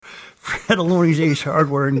Cataloni's Ace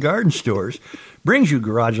Hardware and Garden Stores brings you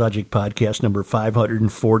Garage Logic Podcast number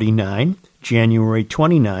 549, January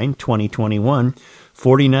 29, 2021.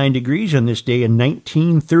 49 degrees on this day in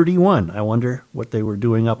 1931. I wonder what they were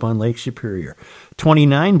doing up on Lake Superior.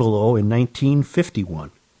 29 below in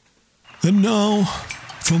 1951. And now,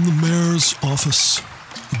 from the mayor's office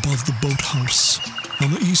above the boathouse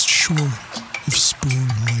on the east shore of Spoon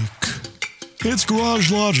Lake, it's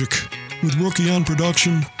Garage Logic with Rookie on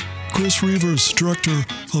production, Chris Reavers, director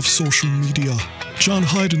of social media, John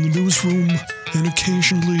Hyde in the newsroom, and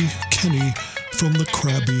occasionally Kenny from the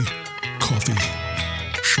Krabby Coffee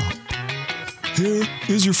Shop. Here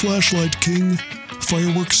is your flashlight king,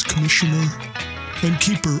 fireworks commissioner, and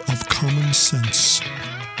keeper of common sense,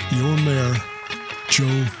 your mayor,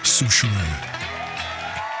 Joe Soucheray.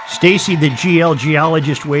 Stacy, the GL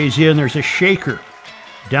geologist, weighs in. There's a shaker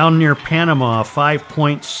down near Panama,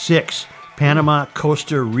 5.6, Panama,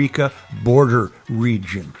 Costa Rica border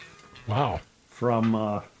region. Wow.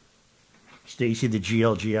 From Stacy, the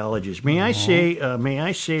GL geologist. May I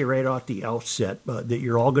say right off the outset that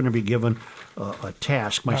you're all going to be given a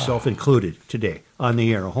task, myself included, today on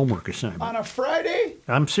the air, a homework assignment. On a Friday?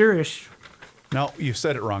 I'm serious. No, you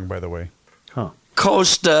said it wrong, by the way. Huh.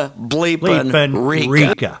 Costa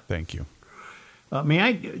Rica. Thank you. May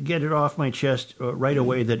I get it off my chest right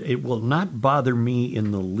away that it will not bother me in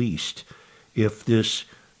the least if this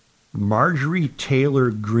Marjorie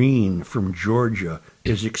Taylor Greene from Georgia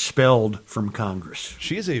is expelled from Congress.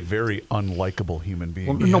 She is a very unlikable human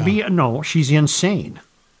being. Well, no, she's insane,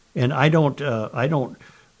 and I don't.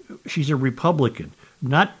 She's a Republican,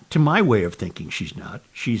 not to my way of thinking. She's not.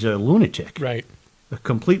 She's a lunatic, Right. a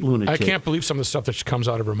complete lunatic. I can't believe some of the stuff that comes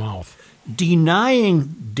out of her mouth.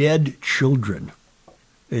 Denying dead children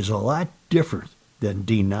is a lot different than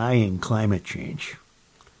denying climate change.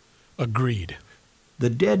 Agreed. The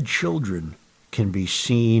dead children can be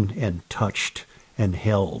seen and touched and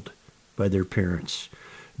held by their parents.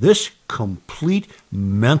 This complete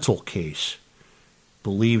mental case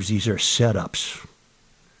believes these are setups.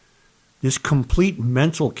 This complete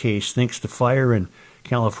mental case thinks the fire in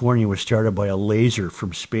California was started by a laser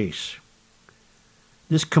from space.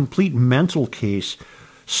 This complete mental case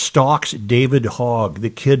stalks David Hogg, the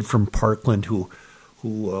kid from Parkland who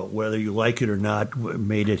whether you like it or not,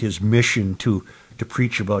 made it his mission to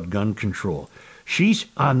preach about gun control. She's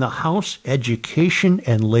on the House Education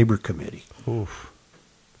and Labor Committee. Oof.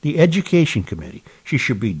 The Education Committee. She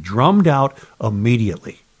should be drummed out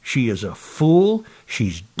immediately. She is a fool,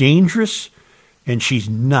 she's dangerous, and she's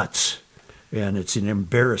nuts. And it's an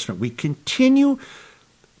embarrassment. We continue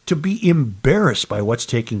to be embarrassed by what's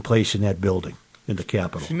taking place in that building, in the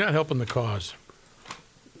Capitol. She's not helping the cause.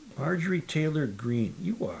 Marjorie Taylor Greene,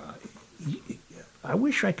 I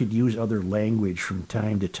wish I could use other language from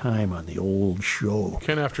time to time on the old show.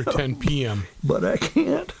 Can after 10 p.m. But I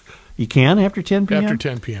can't. You can after 10 p.m.? After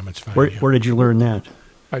 10 p.m. it's fine. Where did you learn that?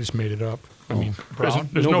 I just made it up. I mean, Brown?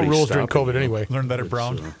 there's no rules during COVID anyway. Learn that at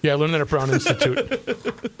Brown. Yeah, I learned that at Brown Institute.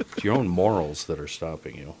 It's your own morals that are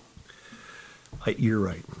stopping you. You're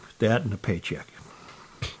right. That and a paycheck.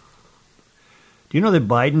 Do you know that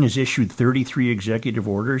Biden has issued 33 executive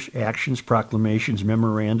orders, actions, proclamations,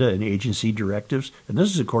 memoranda, and agency directives? And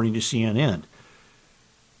this is according to CNN.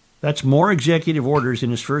 That's more executive orders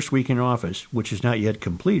in his first week in office, which is not yet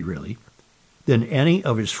complete, really, than any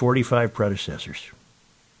of his 45 predecessors.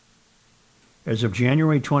 As of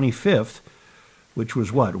January 25th, which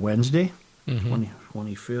was what, Wednesday?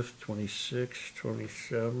 25th, 26th,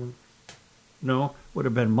 27th? No, would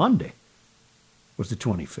have been Monday. Was the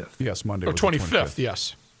 25th. Yes, Monday. Oh, was 25th,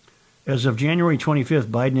 yes. As of January 25th,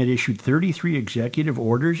 Biden had issued 33 executive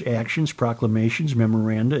orders, actions, proclamations,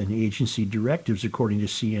 memoranda, and agency directives, according to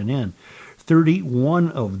CNN.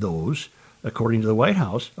 31 of those, according to the White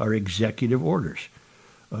House, are executive orders.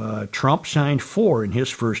 Trump signed 4 in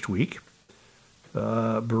his first week.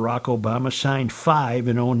 Barack Obama signed 5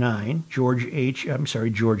 in 2009.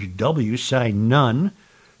 George W. signed none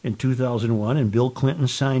in 2001, and Bill Clinton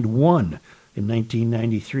signed 1 in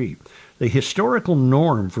 1993. The historical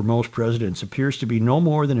norm for most presidents appears to be no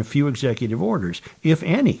more than a few executive orders, if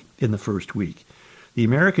any, in the first week. The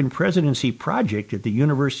American Presidency Project at the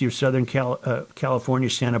University of Southern California,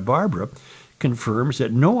 Santa Barbara, confirms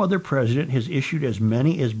that no other president has issued as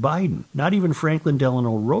many as Biden, not even Franklin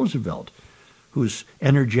Delano Roosevelt, whose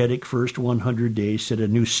energetic first 100 days set a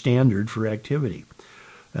new standard for activity.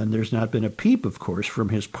 And there's not been a peep, of course, from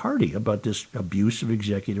his party about this abuse of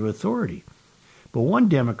executive authority. But one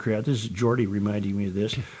Democrat, this is Jordy reminding me of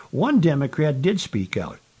this, one Democrat did speak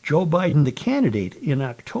out, Joe Biden, the candidate in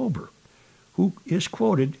October, who is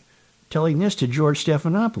quoted telling this to George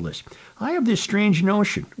Stephanopoulos. I have this strange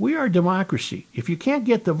notion. We are a democracy. If you can't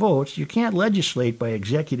get the votes, you can't legislate by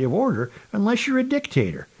executive order unless you're a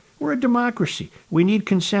dictator. We're a democracy. We need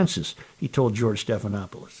consensus, he told George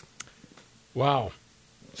Stephanopoulos. Wow.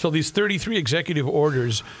 So these 33 executive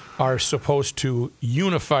orders are supposed to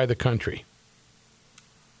unify the country.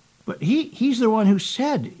 But he's the one who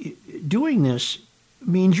said doing this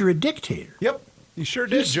means you're a dictator. Yep. You sure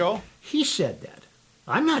did, Joe. He said that.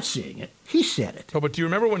 I'm not saying it. He said it. Oh, but do you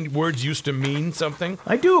remember when words used to mean something?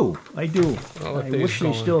 I do. Well, I that wish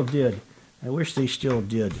day's they still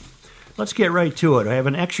did. Let's get right to it. I have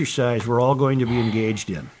an exercise we're all going to be engaged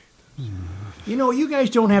in. You know, you guys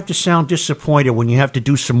don't have to sound disappointed when you have to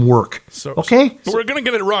do some work. Okay? But we're going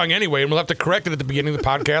to get it wrong anyway, and we'll have to correct it at the beginning of the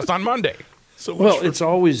podcast on Monday. So Well, it's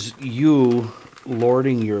always you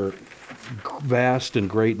lording your vast and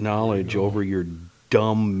great knowledge over your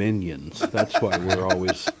dumb minions. That's why we're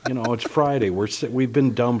always, it's Friday. We've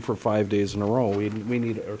been dumb for 5 days in a row. We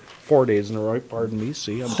need 4 days in a row. Pardon me.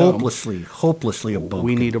 See, I'm hopelessly a bump.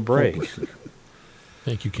 We need a break. Hopelessly.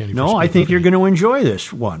 Thank you, Kenny. No, I think you're going to enjoy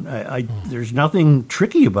this one. There's nothing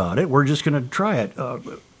tricky about it. We're just going to try it.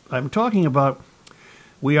 I'm talking about,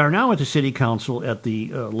 we are now at the city council at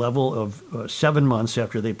the level of 7 months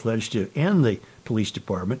after they pledged to end the police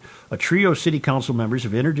department. A trio of city council members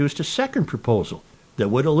have introduced a second proposal that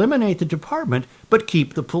would eliminate the department but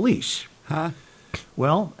keep the police. Huh?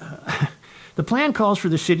 Well, the plan calls for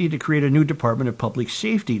the city to create a new Department of Public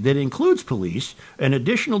Safety that includes police and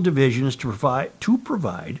additional divisions to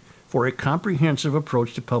provide for a comprehensive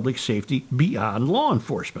approach to public safety beyond law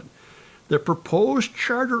enforcement. The proposed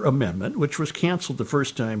charter amendment, which was canceled the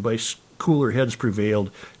first time by cooler heads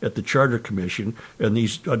prevailed at the Charter Commission, and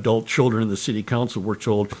these adult children in the city council were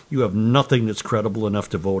told, you have nothing that's credible enough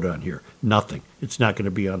to vote on here. Nothing. It's not going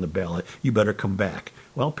to be on the ballot. You better come back.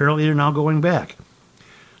 Well, apparently they're now going back.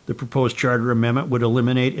 The proposed charter amendment would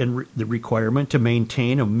eliminate the requirement to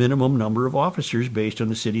maintain a minimum number of officers based on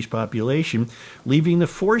the city's population, leaving the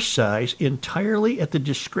force size entirely at the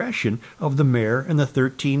discretion of the mayor and the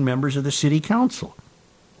 13 members of the city council.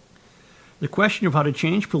 The question of how to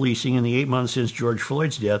change policing in the 8 months since George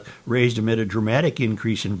Floyd's death, raised amid a dramatic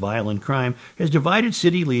increase in violent crime, has divided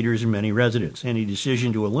city leaders and many residents. Any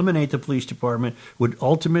decision to eliminate the police department would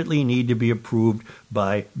ultimately need to be approved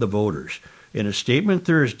by the voters. In a statement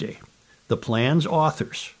Thursday, the plan's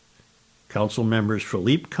authors, council members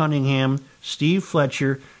Philippe Cunningham, Steve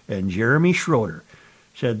Fletcher, and Jeremy Schroeder,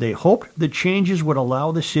 said they hoped the changes would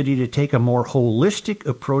allow the city to take a more holistic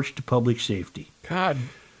approach to public safety. God.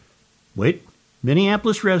 Wait,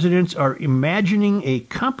 Minneapolis residents are imagining a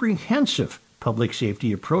comprehensive public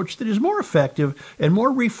safety approach that is more effective and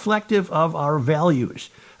more reflective of our values,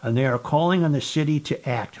 and they are calling on the city to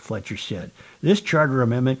act, Fletcher said. This charter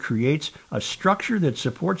amendment creates a structure that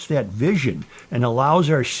supports that vision and allows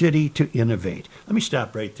our city to innovate. Let me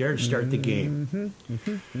stop right there and start the game.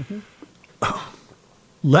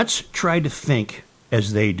 Let's try to think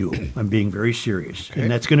as they do. I'm being very serious. Okay.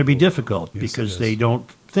 And that's going to be difficult because they don't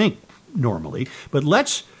think normally. But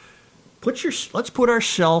let's put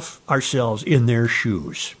ourselves in their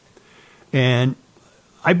shoes. And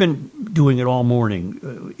I've been doing it all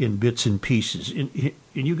morning in bits and pieces, and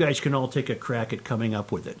you guys can all take a crack at coming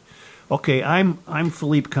up with it. Okay, I'm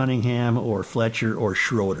Philippe Cunningham or Fletcher or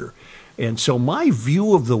Schroeder, and so my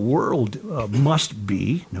view of the world must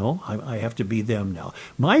be, I have to be them now.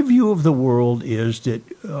 My view of the world is that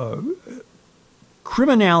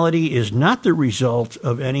criminality is not the result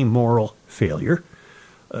of any moral failure.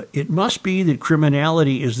 It must be that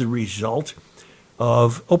criminality is the result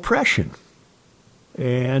of oppression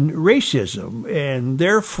and racism, and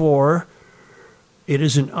therefore it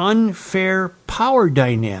is an unfair power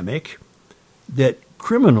dynamic that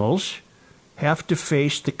criminals have to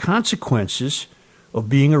face the consequences of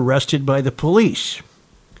being arrested by the police.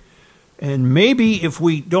 And maybe if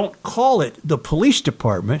we don't call it the police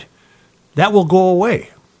department, that will go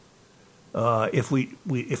away. If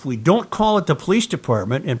we don't call it the police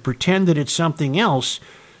department and pretend that it's something else,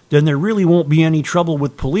 then there really won't be any trouble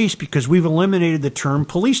with police because we've eliminated the term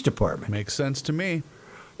police department. Makes sense to me.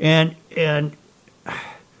 And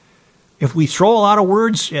if we throw a lot of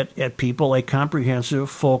words at people like comprehensive,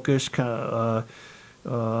 focus,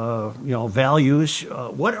 values,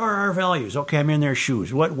 what are our values? Okay, I'm in their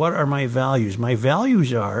shoes. What are my values? My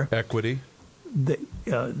values are equity.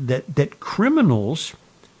 That criminals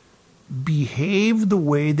behave the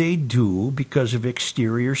way they do because of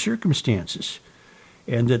exterior circumstances,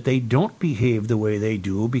 and that they don't behave the way they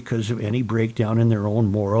do because of any breakdown in their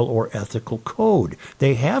own moral or ethical code.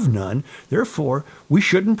 They have none. Therefore, we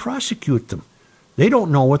shouldn't prosecute them. They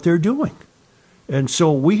don't know what they're doing. And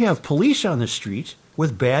so we have police on the streets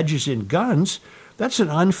with badges and guns. That's an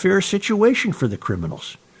unfair situation for the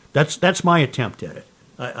criminals. That's my attempt at it.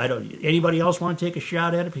 I don't. Anybody else want to take a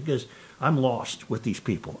shot at it? Because I'm lost with these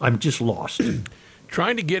people. I'm just lost.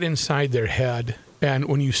 Trying to get inside their head, and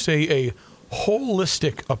when you say a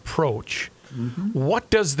holistic approach, what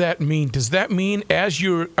does that mean? Does that mean as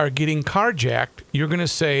you are getting carjacked, you're going to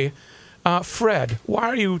say, Fred, why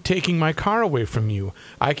are you taking my car away from you?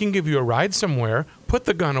 I can give you a ride somewhere, put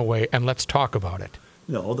the gun away, and let's talk about it.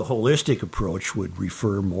 No, the holistic approach would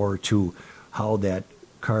refer more to how that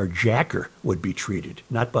carjacker would be treated,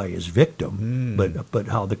 not by his victim, but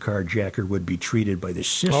how the carjacker would be treated by the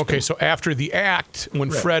system. Okay, so after the act, when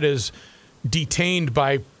Right. Fred is detained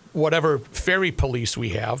by whatever ferry police we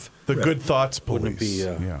have, The good thoughts police. Wouldn't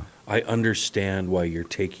it be, yeah. I understand why you're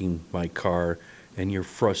taking my car and your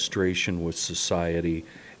frustration with society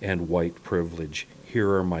and white privilege.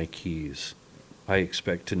 Here are my keys. I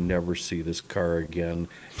expect to never see this car again.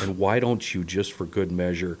 And why don't you, just for good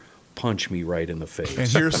measure, punch me right in the face? And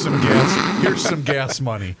here's some gas. Here's some gas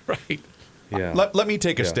money. right? Yeah. Let me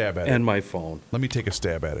take a Yeah. stab at And it. my phone. Let me take a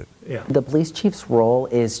stab at it. Yeah. The police chief's role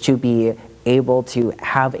is to be able to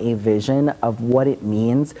have a vision of what it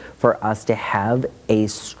means for us to have a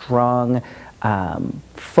strong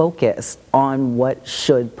focus on what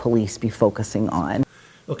should police be focusing on.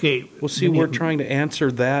 Okay. Well, see, we're trying to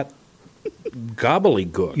answer that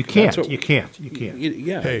gobbledygook. You can't. That's what- You can't. You can't.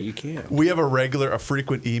 Yeah, Hey, you can't. We have a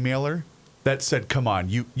frequent emailer that said, "Come on,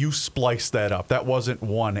 you spliced that up. That wasn't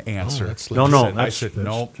one answer." that's No, I no. said- I said,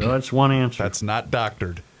 "Nope, That's one answer. that's not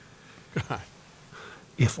doctored."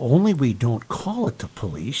 If only we don't call it the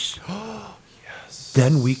police,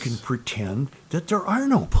 then we can pretend that there are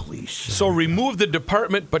no police. So remove the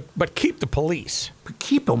department, but keep the police.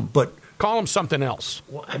 Keep them, but Call them something else.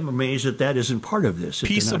 well, I'm amazed that that isn't part of this. that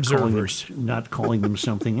they're Peace not calling observers. not calling them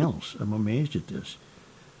something else. I'm amazed at this.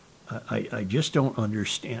 I just don't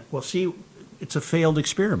understand. Well, see, it's a failed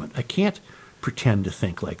experiment. I can't pretend to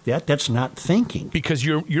think like that. That's not thinking. Because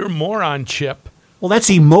your moron chip. Well,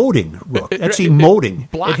 that's emoting, Rook. That's It emoting.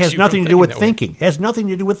 It blocks has you nothing from to do with thinking that way. thinking. It has nothing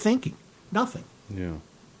to do with thinking. Nothing. Yeah.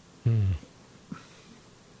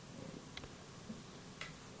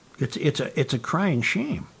 It's a crying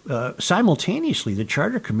shame. Simultaneously, the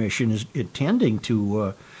Charter Commission is intending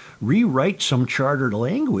to rewrite some charter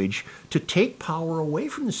language to take power away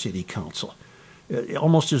from the City Council.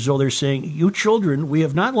 Almost as though they're saying, you children, we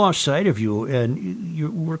have not lost sight of you,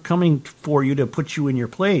 and we're coming for you to put you in your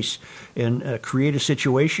place and create a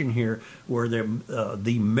situation here where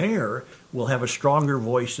the mayor will have a stronger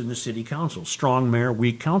voice than the City Council. Strong mayor,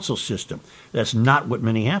 weak council system. That's not what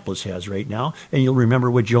Minneapolis has right now, and you'll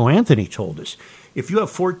remember what Joe Anthony told us. If you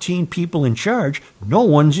have 14 people in charge, no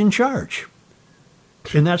one's in charge.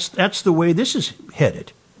 And that's the way this is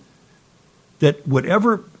headed. That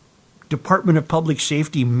whatever Department of Public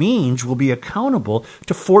Safety means will be accountable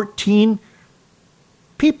to 14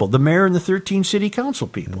 people, the mayor and the 13 city council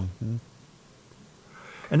people. Mm-hmm.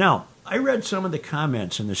 And now, I read some of the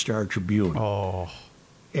comments in the Star Tribune. Oh,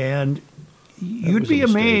 And you'd was a be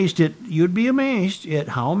mistake. amazed at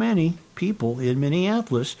how many people in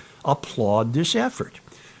Minneapolis applaud this effort.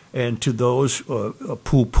 And to those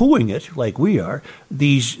poo-pooing it, like we are,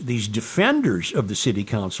 these defenders of the city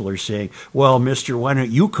council are saying, well, mister, why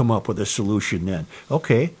don't you come up with a solution then?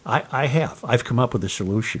 Okay, I have. I've come up with a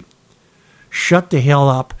solution. Shut the hell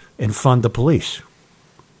up and fund the police.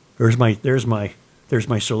 There's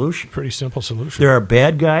my solution. Pretty simple solution. There are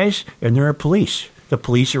bad guys and there are police. The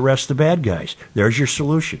police arrest the bad guys. There's your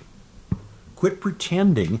solution. Quit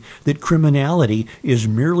pretending that criminality is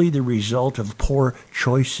merely the result of poor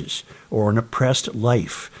choices or an oppressed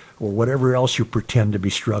life or whatever else you pretend to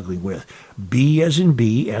be struggling with. B as in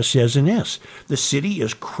B, S as in S. The city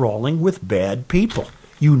is crawling with bad people.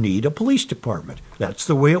 You need a police department. That's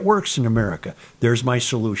the way it works in America. There's my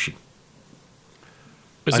solution.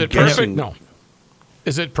 Is I'm it perfect? guessing- No.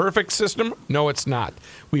 Is it perfect system? No, it's not.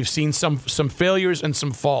 We've seen some failures and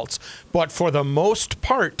some faults, but for the most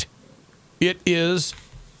part, it is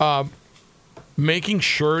making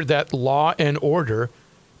sure that law and order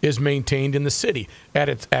is maintained in the city at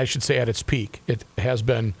its peak. It has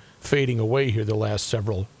been fading away here the last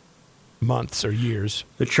several months or years.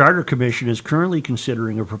 The Charter Commission is currently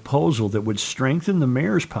considering a proposal that would strengthen the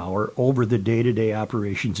mayor's power over the day-to-day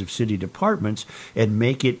operations of city departments and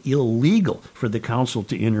make it illegal for the council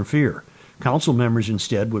to interfere. Council members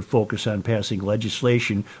instead would focus on passing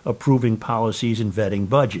legislation, approving policies, and vetting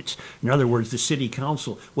budgets. In other words, the city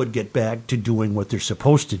council would get back to doing what they're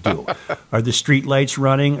supposed to do. Are the street lights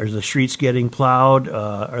running? Are the streets getting plowed?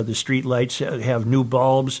 Are the street lights have new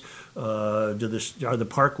bulbs? Are the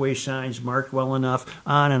parkway signs marked well enough?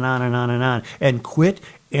 On and on and on and on. And quit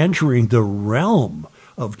entering the realm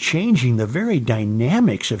of changing the very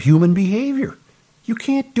dynamics of human behavior. You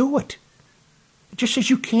can't do it. Just as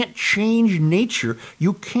you can't change nature,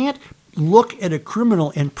 you can't look at a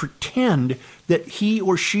criminal and pretend that he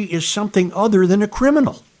or she is something other than a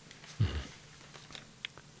criminal.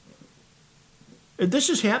 And this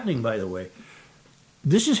is happening, by the way.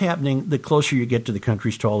 This is happening the closer you get to the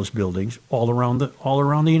country's tallest buildings all around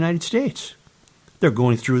the United States. They're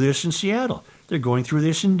going through this in Seattle. They're going through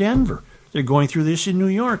this in Denver. They're going through this in New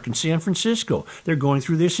York and San Francisco. They're going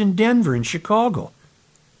through this in Denver and Chicago.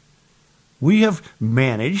 We have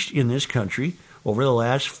managed in this country over the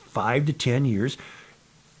last 5 to 10 years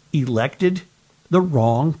elected the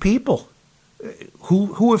wrong people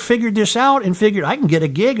who have figured this out and figured I can get a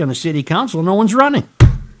gig on the city council. No one's running.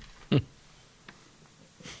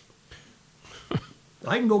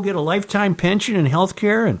 I can go get a lifetime pension and health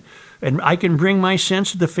care and I can bring my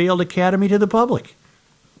sense of the failed academy to the public.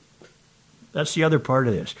 That's the other part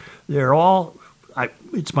of this.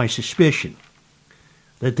 It's my suspicion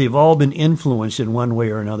that they've all been influenced in one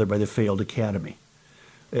way or another by the failed academy.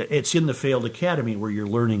 It's in the failed academy where you're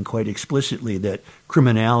learning quite explicitly that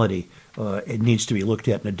criminality it needs to be looked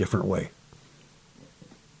at in a different way.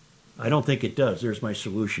 I don't think it does. There's my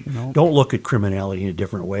solution. No. Don't look at criminality in a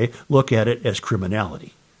different way. Look at it as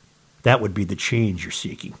criminality. That would be the change you're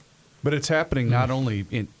seeking. But it's happening not only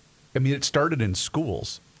it started in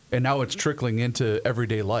schools, and now it's trickling into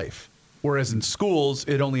everyday life. Whereas in schools,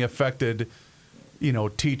 it only affected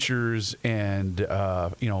teachers and,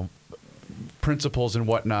 principals and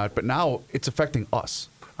whatnot. But now it's affecting us.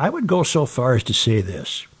 I would go so far as to say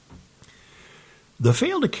this. The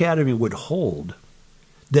failed academy would hold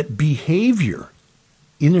that behavior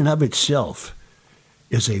in and of itself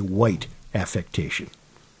is a white affectation.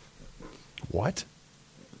 What?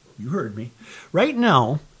 You heard me. Right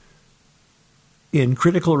now, in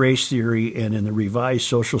critical race theory and in the revised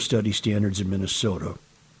social studies standards in Minnesota,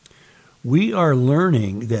 we are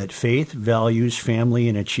learning that faith, values, family,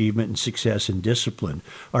 and achievement and success and discipline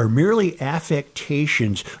are merely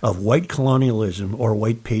affectations of white colonialism or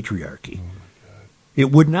white patriarchy. It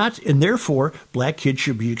would not, and therefore, black kids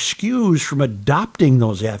should be excused from adopting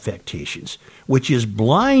those affectations, which is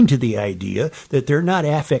blind to the idea that they're not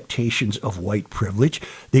affectations of white privilege.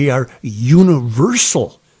 They are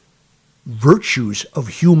universal virtues of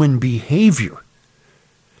human behavior.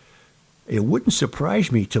 It wouldn't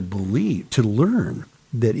surprise me to learn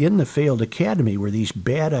that in the failed academy where these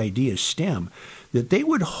bad ideas stem, that they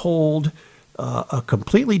would hold a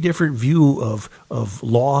completely different view of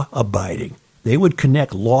law abiding. They would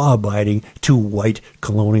connect law abiding to white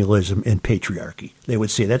colonialism and patriarchy. They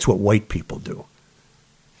would say that's what white people do.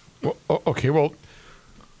 Well, okay, well,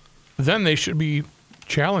 then they should be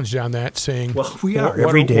challenged on that, saying, well, we are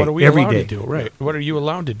every day. What are we every allowed day. to do? Right. What are you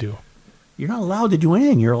allowed to do? You're not allowed to do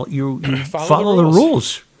anything. You follow the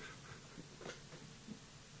rules.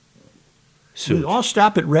 We all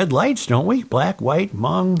stop at red lights, don't we? Black, white,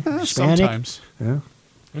 Hmong, Hispanic. Sometimes. Yeah.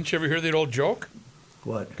 Didn't you ever hear that old joke?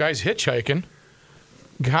 What? Guy's hitchhiking.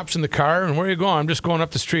 Hops in the car, and where are you going? I'm just going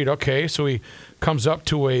up the street. Okay, so he comes up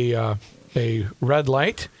to a red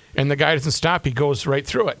light, and the guy doesn't stop. He goes right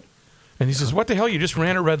through it. And he says, what the hell? You just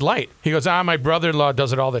ran a red light. He goes, my brother-in-law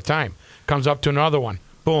does it all the time. Comes up to another one.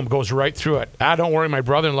 Boom, goes right through it. Don't worry, my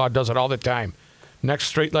brother-in-law does it all the time. Next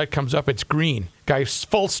straight light comes up, it's green. Guy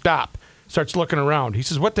full stop. Starts looking around. He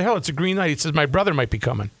says, what the hell? It's a green light. He says, my brother might be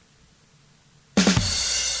coming.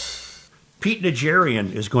 Pete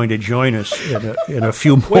Najarian is going to join us in a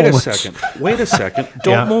few moments. Wait a second.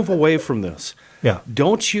 Don't move away from this. Yeah.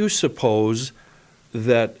 Don't you suppose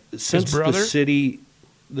that since the city,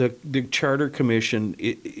 the Charter Commission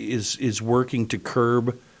is working to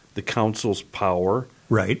curb the council's power,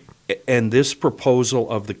 right? And this proposal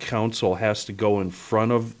of the council has to go in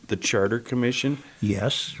front of the Charter Commission?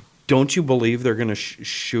 Yes. Don't you believe they're going to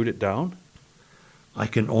shoot it down? I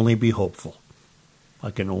can only be hopeful.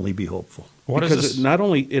 Because not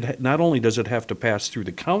only does it have to pass through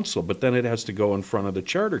the council, but then it has to go in front of the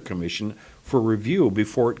Charter Commission for review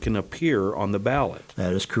before it can appear on the ballot.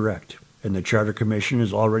 That is correct. And the Charter Commission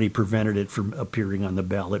has already prevented it from appearing on the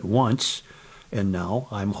ballot once, and now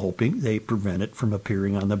I'm hoping they prevent it from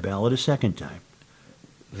appearing on the ballot a second time.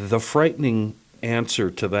 The frightening answer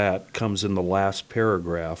to that comes in the last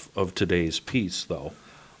paragraph of today's piece, though.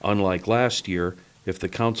 Unlike last year, if the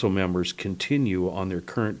council members continue on their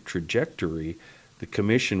current trajectory, the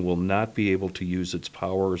commission will not be able to use its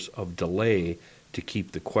powers of delay to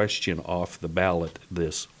keep the question off the ballot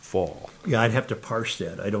this fall. Yeah, I'd have to parse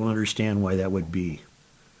that. I don't understand why that would be.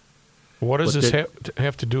 What does But this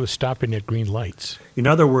have to do with stopping at green lights? In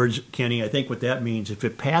other words, Kenny, I think what that means, if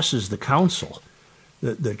it passes the council,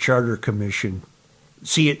 the charter commission,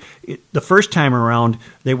 see, the first time around,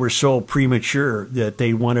 they were so premature that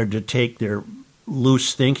they wanted to take their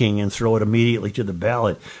loose thinking and throw it immediately to the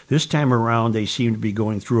ballot. This time around, they seem to be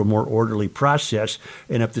going through a more orderly process,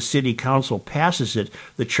 and if the city council passes it,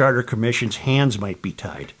 the charter commission's hands might be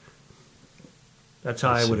tied. That's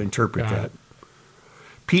how I would interpret Got that. it.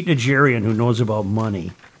 Pete Najarian, who knows about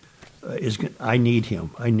money, I need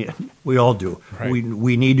him. We all do. Right.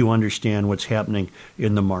 We need to understand what's happening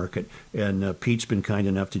in the market. And Pete's been kind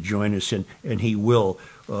enough to join us, and he will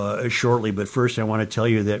shortly. But first, I want to tell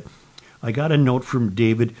you that I got a note from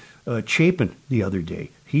David Chapin the other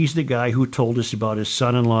day. He's the guy who told us about his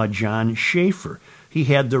son-in-law, John Schaefer. He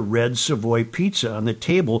had the red Savoy pizza on the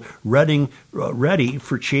table ready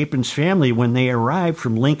for Chapin's family when they arrived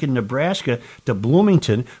from Lincoln, Nebraska to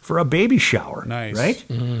Bloomington for a baby shower. Nice. Right?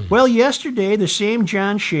 Mm-hmm. Well, yesterday, the same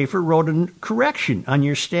John Schaefer wrote a correction on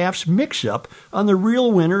your staff's mix-up on the real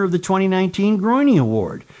winner of the 2019 Groening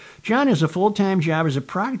Award. John has a full-time job as a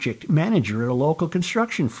project manager at a local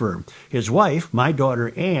construction firm. His wife, my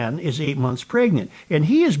daughter Ann, is 8 months pregnant, and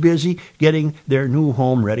he is busy getting their new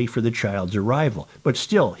home ready for the child's arrival. But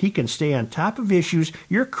still, he can stay on top of issues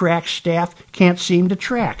your crack staff can't seem to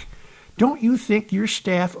track. Don't you think your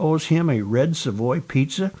staff owes him a red Savoy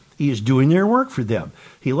pizza? He is doing their work for them.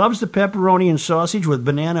 He loves the pepperoni and sausage with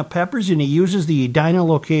banana peppers, and he uses the Edina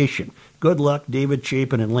location. Good luck, David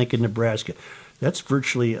Chapin in Lincoln, Nebraska. That's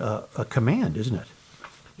virtually a command, isn't it?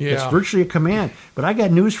 Yeah. It's virtually a command. But I got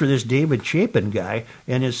news for this David Chapin guy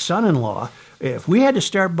and his son-in-law. If we had to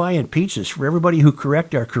start buying pizzas for everybody who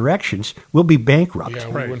correct our corrections, we'll be bankrupt. Yeah,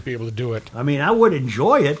 we wouldn't be able to do it. I mean, I would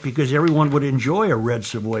enjoy it because everyone would enjoy a red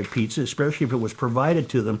Savoy pizza, especially if it was provided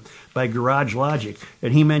to them by Garage Logic.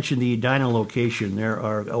 And he mentioned the Edina location. There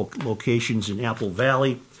are locations in Apple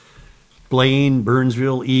Valley, Blaine,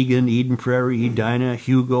 Burnsville, Egan, Eden Prairie, Edina,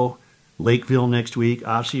 Hugo, Lakeville next week,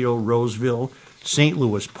 Osseo, Roseville, St.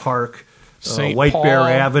 Louis Park, White Bear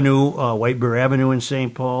Avenue in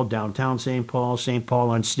St. Paul, downtown St. Paul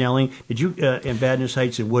on Snelling. Did you and Badness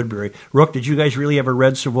Heights in Woodbury? Rook, did you guys really have a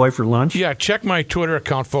red Savoy for lunch? Yeah, check my Twitter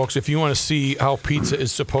account, folks, if you want to see how pizza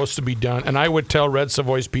is supposed to be done. And I would tell Red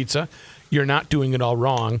Savoy's Pizza, you're not doing it all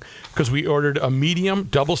wrong, because we ordered a medium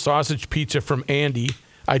double sausage pizza from Andy.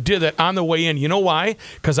 I did that on the way in. You know why?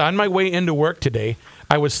 Because on my way into work today,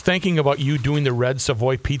 I was thinking about you doing the red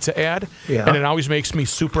Savoy pizza ad, and it always makes me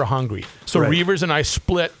super hungry. So right. Reavers and I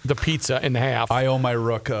split the pizza in half. I owe my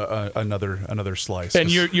Rook another slice.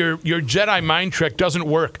 And your Jedi mind trick doesn't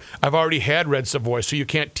work. I've already had red Savoy, so you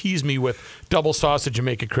can't tease me with double sausage and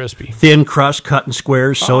make it crispy. Thin crust, cut in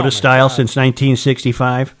squares, soda style since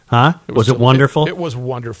 1965. Huh? Was it wonderful? It was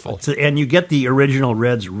wonderful. And you get the original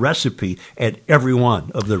Red's recipe at every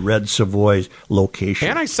one of the Red Savoy's locations.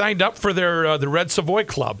 And I signed up for their the Red Savoy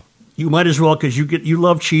Club. You might as well, because you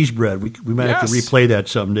love cheese bread. We might have to replay that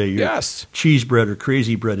someday. Yes. Cheese bread or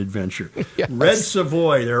crazy bread adventure. Yes. Red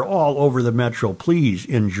Savoy, they're all over the metro. Please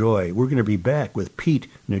enjoy. We're going to be back with Pete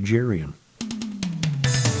Najarian.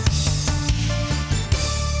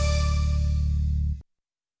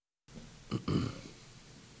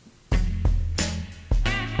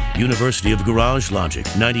 University of Garage Logic,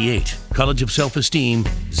 98. College of Self-Esteem,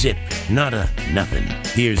 zip, nada, nothing.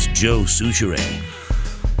 Here's Joe Souchere.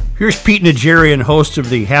 Here's Pete Najarian, host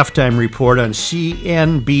of the Halftime Report on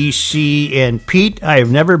CNBC. And Pete, I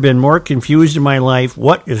have never been more confused in my life.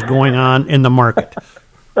 What is going on in the market?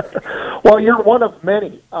 Well, you're one of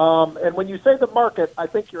many. And when you say the market, I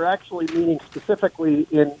think you're actually meaning specifically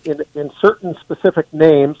in certain specific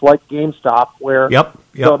names like GameStop, where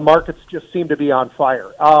the markets just seem to be on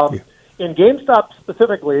fire. In GameStop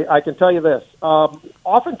specifically, I can tell you this.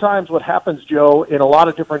 Oftentimes what happens, Joe, in a lot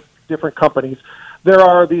of different companies, there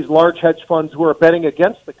are these large hedge funds who are betting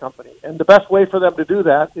against the company. And the best way for them to do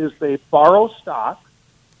that is they borrow stock,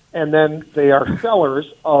 and then they are sellers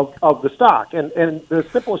of the stock. And the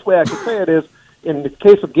simplest way I could say it is, in the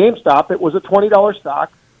case of GameStop, it was a $20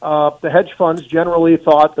 stock. The hedge funds generally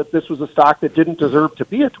thought that this was a stock that didn't deserve to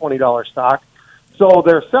be a $20 stock, so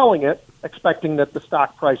they're selling it, expecting that the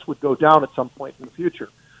stock price would go down at some point in the future.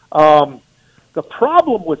 The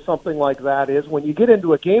problem with something like that is when you get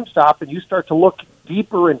into a GameStop and you start to look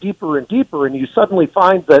deeper and deeper and deeper, and you suddenly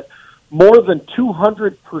find that more than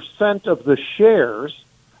 200% of the shares of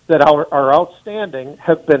GameStop that are outstanding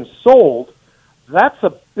have been sold, that's a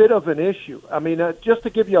bit of an issue. I mean, just to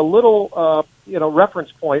give you a little,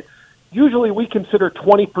 reference point, usually we consider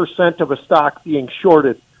 20% of a stock being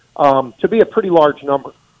shorted to be a pretty large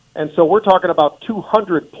number. And so we're talking about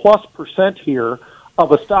 200+% here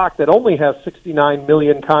of a stock that only has 69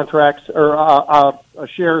 million contracts or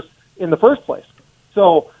shares in the first place.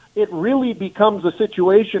 So it really becomes a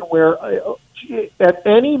situation where at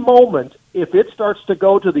any moment, if it starts to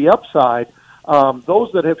go to the upside,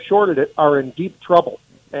 those that have shorted it are in deep trouble.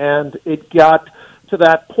 And it got to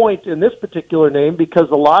that point in this particular name because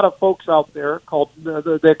a lot of folks out there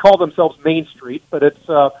they call themselves Main Street, but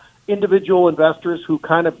it's individual investors who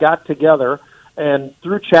kind of got together and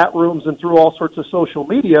through chat rooms and through all sorts of social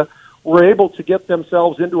media were able to get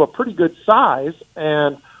themselves into a pretty good size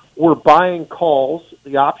and were buying calls,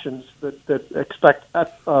 the options that expect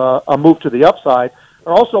a move to the upside,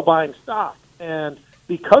 are also buying stock. And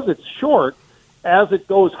because it's short, as it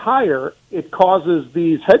goes higher, it causes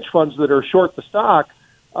these hedge funds that are short the stock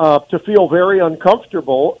to feel very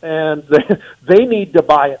uncomfortable, and they need to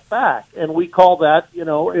buy it back. And we call that,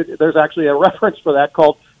 there's actually a reference for that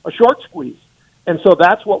called a short squeeze. And so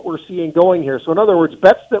that's what we're seeing going here. So in other words,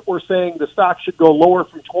 bets that we're saying the stock should go lower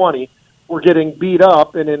from 20 were getting beat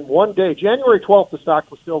up, and in one day, January 12th, the stock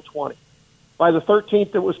was still 20. By the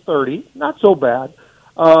 13th, it was 30, not so bad.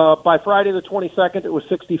 By Friday the 22nd, it was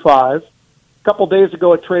 65. A couple days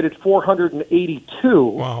ago, it traded 482.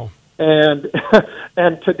 Wow. And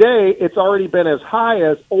today, it's already been as high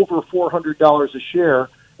as over $400 a share,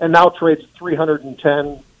 and now trades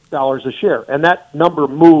 $310 a share. And that number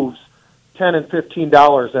moves $10 and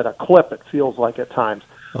 $15 at a clip, it feels like at times.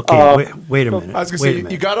 Okay, wait a minute. I was going to say,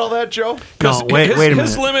 you got all that, Joe? No, wait a minute.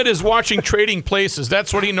 His limit is watching Trading Places.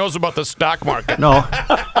 That's what he knows about the stock market. No.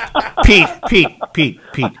 Pete.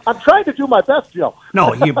 I'm trying to do my best, Joe.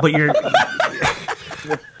 No, but you're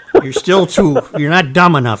still you're not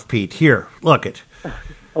dumb enough, Pete. Here, look it.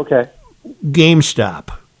 Okay.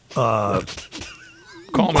 GameStop.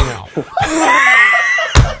 Call me now.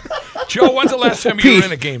 Joe, when's the last time you were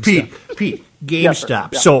in a GameStop? Pete,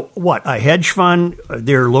 GameStop. Yeah. So what, a hedge fund,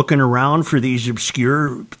 they're looking around for these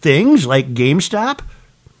obscure things like GameStop?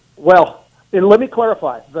 Well, and let me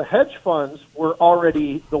clarify. The hedge funds were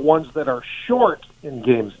already the ones that are short in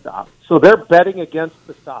GameStop. So they're betting against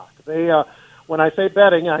the stock. They, when I say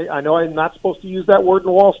betting, I know I'm not supposed to use that word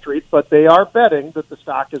in Wall Street, but they are betting that the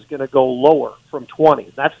stock is going to go lower from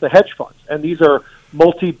 20. That's the hedge funds. And these are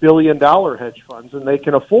multi-billion-dollar hedge funds, and they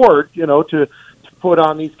can afford, to put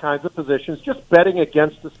on these kinds of positions, just betting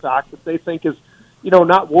against the stock that they think is,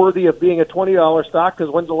 not worthy of being a $20 stock. Because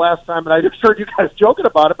when's the last time? And I just heard you guys joking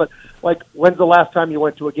about it, but when's the last time you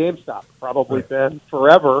went to a GameStop? Probably been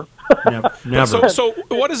forever. Never. So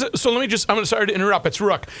what is it? So I'm sorry to interrupt. It's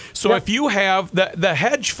Rook. So if you have the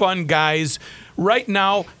hedge fund guys right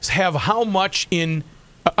now have how much in?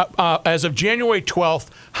 As of January 12th,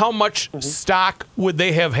 how much stock would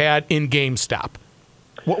they have had in GameStop?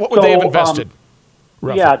 What would they have invested?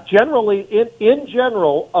 Generally, in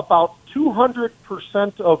general, about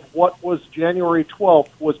 200% of what was January 12th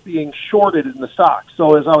was being shorted in the stock.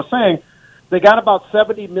 So as I was saying, they got about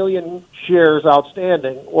 70 million shares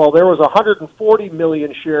outstanding. Well, there was 140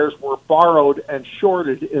 million shares were borrowed and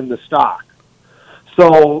shorted in the stock.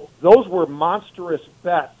 So those were monstrous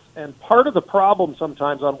bets. And part of the problem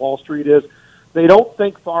sometimes on Wall Street is they don't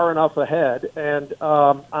think far enough ahead. And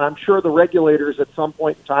I'm sure the regulators at some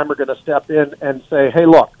point in time are going to step in and say, hey,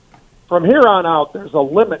 look, from here on out, there's a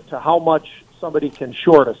limit to how much somebody can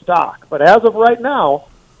short a stock. But as of right now,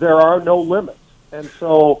 there are no limits. And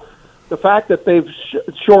so the fact that they've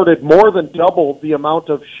shorted more than double the amount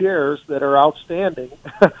of shares that are outstanding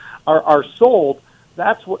are sold,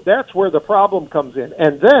 that's where the problem comes in.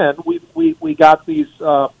 And then we got these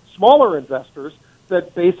smaller investors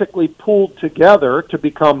that basically pooled together to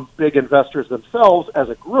become big investors themselves as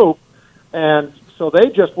a group. And so they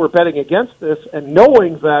just were betting against this and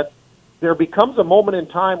knowing that there becomes a moment in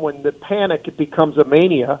time when the panic becomes a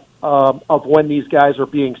mania of when these guys are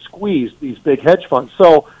being squeezed, these big hedge funds.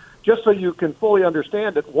 So just so you can fully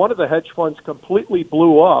understand it, one of the hedge funds completely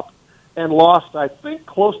blew up and lost, I think,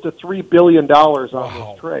 close to $3 billion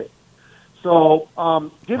on this trade. So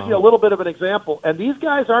gives you a little bit of an example. And these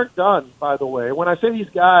guys aren't done, by the way. When I say these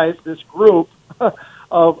guys, this group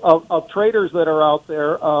of traders that are out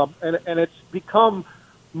there, and it's become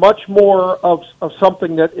much more of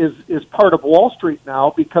something that is part of Wall Street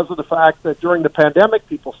now because of the fact that during the pandemic,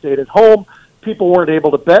 people stayed at home. People weren't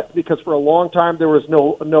able to bet because for a long time there was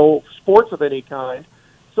no sports of any kind.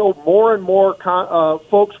 So more and more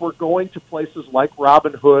folks were going to places like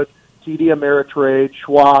Robinhood TD Ameritrade,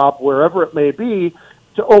 Schwab, wherever it may be,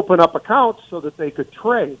 to open up accounts so that they could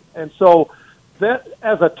trade. And so that,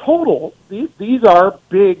 as a total, these are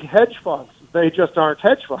big hedge funds. They just aren't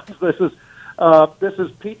hedge funds. This is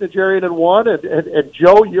Pete Najarian in one, and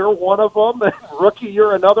Joe, you're one of them, and Rookie,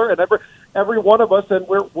 you're another, and every one of us, and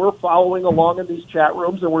we're following along in these chat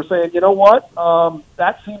rooms, and we're saying, you know what,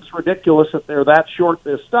 that seems ridiculous that they're that short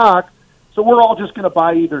this stock, so we're all just going to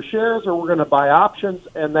buy either shares or we're going to buy options,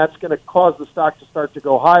 and that's going to cause the stock to start to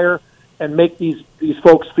go higher and make these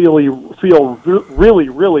folks feel really,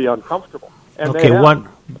 really uncomfortable. And okay,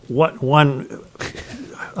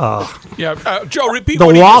 Joe, repeat the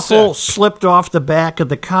what he just waffle said. slipped off the back of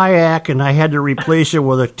the kayak, and I had to replace it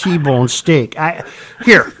with a T-bone steak.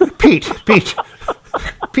 Here, Pete.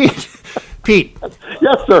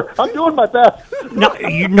 Yes, sir. I'm doing my best.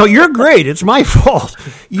 No, you're great. It's my fault.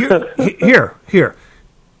 Here.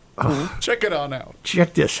 Check it on out.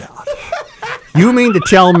 Check this out. You mean to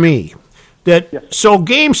tell me that so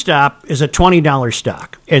GameStop is a $20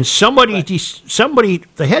 stock, and somebody,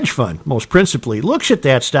 the hedge fund, most principally, looks at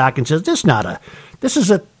that stock and says, this is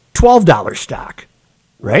a $12 stock,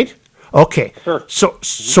 right? Okay. Sure.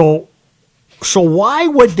 So why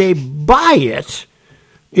would they buy it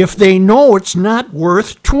if they know it's not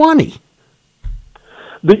worth 20?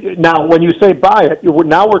 Now, when you say buy it,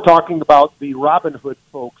 now we're talking about the Robinhood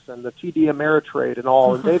folks and the TD Ameritrade and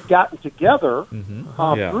all, and they've gotten together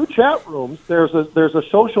through chat rooms. There's a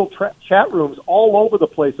social chat rooms all over the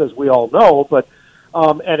place, as we all know, but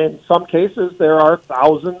and in some cases there are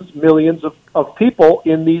thousands, millions of people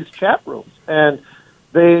in these chat rooms, and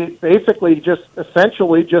they basically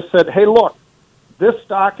essentially just said, hey, look, this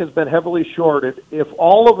stock has been heavily shorted. If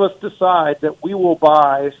all of us decide that we will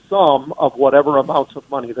buy some of whatever amounts of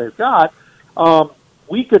money they've got,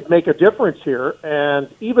 we could make a difference here. And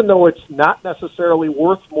even though it's not necessarily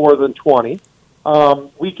worth more than 20,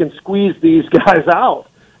 we can squeeze these guys out.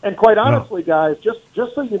 And quite honestly, guys, just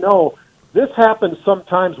so you know, this happens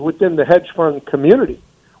sometimes within the hedge fund community,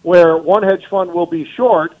 where one hedge fund will be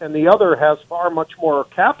short and the other has far much more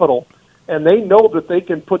capital, and they know that they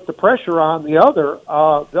can put the pressure on the other,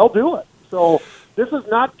 they'll do it. So this is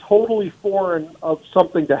not totally foreign of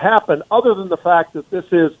something to happen, other than the fact that this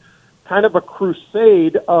is kind of a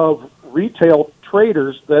crusade of retail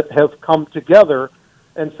traders that have come together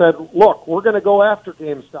and said, look, we're going to go after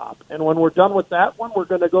GameStop. And when we're done with that one, we're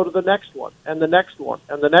going to go to the next one, and the next one,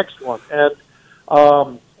 and the next one. And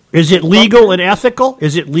is it legal and ethical?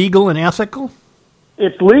 It's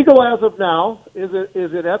legal as of now. Is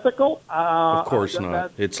it ethical? Of course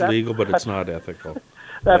not. It's legal, but it's not ethical.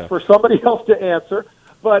 That's for somebody else to answer.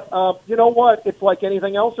 But you know what? It's like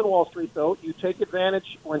anything else in Wall Street, though. You take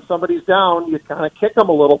advantage when somebody's down. You kind of kick them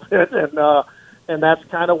a little bit, and that's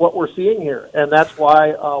kind of what we're seeing here. And that's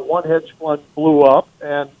why one hedge fund blew up,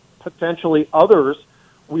 and potentially others,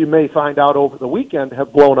 we may find out over the weekend,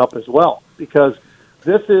 have blown up as well, because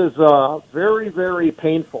this is very, very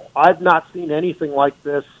painful. I've not seen anything like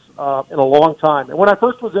this in a long time. And when I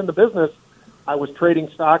first was in the business, I was trading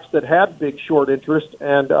stocks that had big short interest,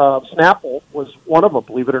 and Snapple was one of them,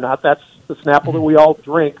 believe it or not. That's the Snapple that we all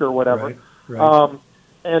drink or whatever. Right.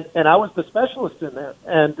 And I was the specialist in there.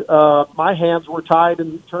 And my hands were tied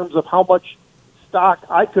in terms of how much stock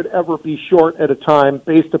I could ever be short at a time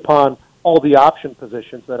based upon all the option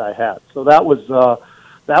positions that I had. So that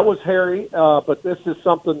was hairy, but this is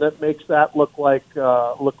something that makes that look like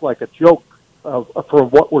a joke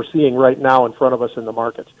from what we're seeing right now in front of us in the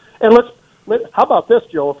markets. And how about this,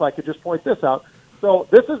 Joe? If I could just point this out. So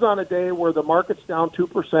this is on a day where the market's down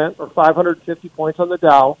 2% or 550 points on the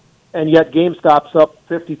Dow, and yet GameStop's up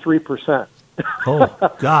 53%.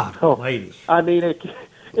 Oh God, ladies! I mean,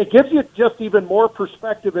 it gives you just even more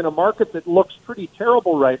perspective in a market that looks pretty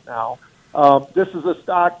terrible right now. This is a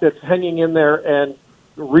stock that's hanging in there and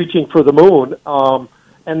reaching for the moon,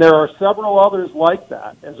 and there are several others like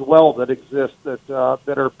that as well that exist that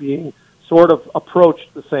are being sort of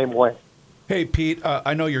approached the same way. Hey, Pete,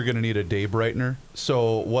 I know you're going to need a day brightener,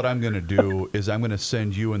 so what I'm going to do is I'm going to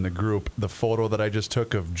send you in the group the photo that I just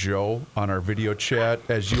took of Joe on our video chat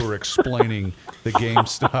as you were explaining the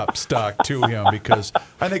GameStop stock to him, because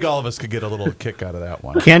I think all of us could get a little kick out of that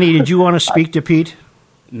one. Kenny, did you want to speak to Pete?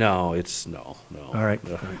 No. All right.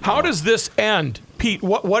 How does this end, Pete?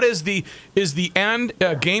 What is the end?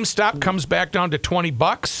 GameStop comes back down to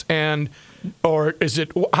 $20, or is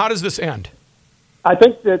it? How does this end? I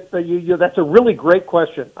think that that's a really great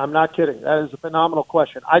question. I'm not kidding. That is a phenomenal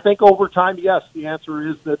question. I think over time, yes, the answer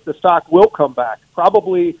is that the stock will come back,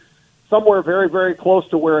 probably somewhere very, very close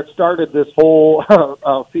to where it started, this whole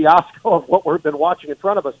fiasco of what we've been watching in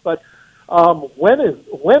front of us. But When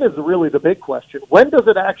is really the big question? When does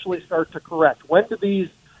it actually start to correct? When do these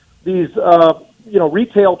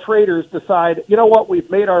retail traders decide, you know what, we've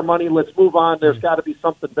made our money, let's move on. There's got to be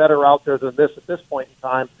something better out there than this at this point in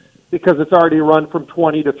time, because it's already run from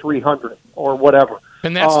 20 to 300 or whatever.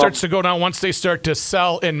 And that starts to go down once they start to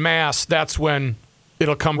sell in mass. That's when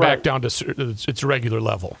it'll come back down to its regular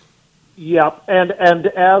level. Yeah, and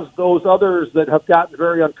as those others that have gotten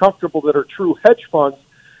very uncomfortable that are true hedge funds,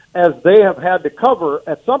 as they have had to cover,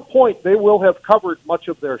 at some point they will have covered much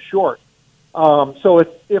of their short. So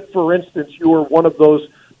if, for instance, you were one of those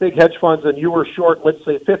big hedge funds and you were short, let's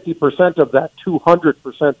say 50% of that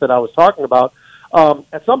 200% that I was talking about,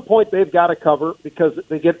 at some point they've got to cover, because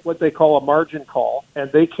they get what they call a margin call,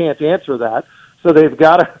 and they can't answer that. So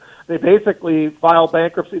they basically file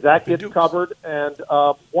bankruptcy. That gets covered, and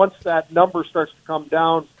once that number starts to come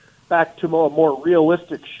down back to a more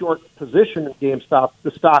realistic short position in GameStop,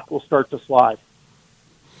 the stock will start to slide.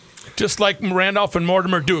 Just like Randolph and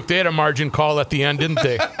Mortimer Duke, they had a margin call at the end, didn't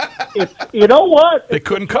they? You know what? They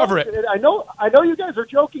couldn't cover it. I know you guys are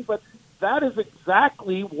joking, but that is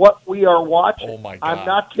exactly what we are watching. Oh, my God. I'm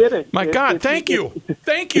not kidding. My God, thank you.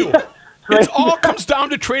 Thank you. It all comes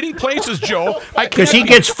down to Trading Places, Joe. Because he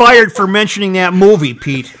gets fired for mentioning that movie,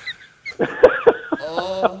 Pete.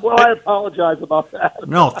 Well, I apologize about that.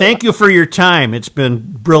 No, thank you for your time. It's been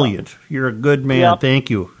brilliant. You're a good man. Yep.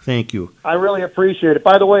 Thank you. I really appreciate it.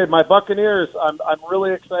 By the way, my Buccaneers, I'm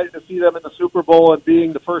really excited to see them in the Super Bowl and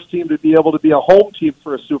being the first team to be able to be a home team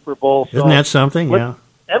for a Super Bowl. Isn't that something? Yeah.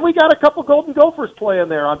 And we got a couple Golden Gophers playing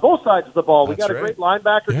there on both sides of the ball. We got a great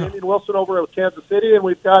linebacker, Damian Wilson, over at Kansas City, and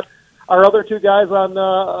we've got our other two guys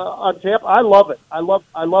on Tampa. I love it. I love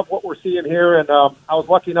what we're seeing here, and I was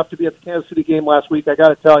lucky enough to be at the Kansas City game last week. I got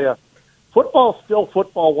to tell you, football's still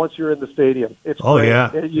football once you're in the stadium. It's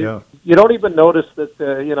great. You don't even notice that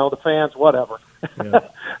the fans, whatever. Yeah.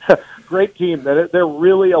 Great team. They're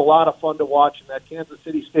really a lot of fun to watch in that Kansas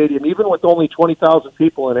City stadium. Even with only 20,000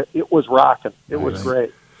 people in it, it was rocking. It was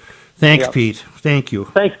great. Thanks, Pete. Thank you.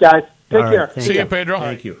 Thanks, guys. Take care. See you, Pedro.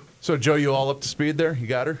 Thank you. So, Joe, you all up to speed there? You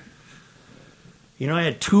got her? I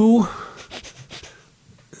had 2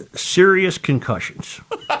 serious concussions.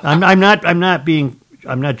 I'm not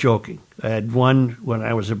joking. I had one when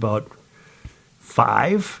I was about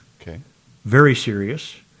 5. Okay. Very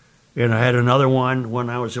serious. And I had another one when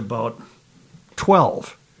I was about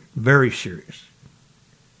 12. Very serious.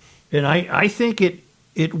 And I think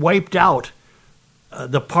it wiped out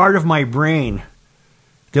the part of my brain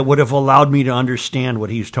that would have allowed me to understand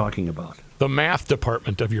what he's talking about. The math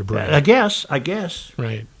department of your brain. I guess.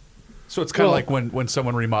 Right. So it's kind of like when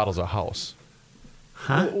someone remodels a house.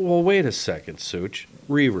 Huh? Well, wait a second, Such.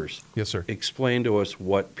 Reavers. Yes, sir. Explain to us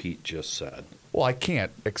what Pete just said. Well, I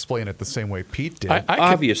can't explain it the same way Pete did.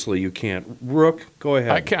 Obviously, you can't. Rook, go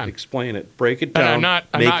ahead. I can. Explain it. Break it down. I'm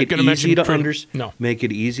not going to mention No. Make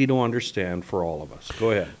it easy to understand for all of us. Go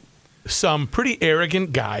ahead. Some pretty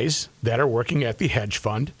arrogant guys that are working at the hedge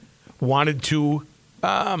fund wanted to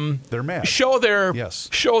they're mad. Show their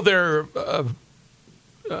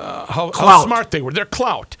how smart they were, their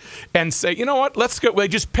clout, and say, you know what, let's go. They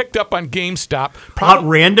just picked up on GameStop.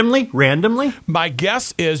 Randomly? My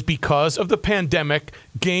guess is because of the pandemic,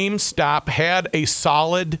 GameStop had a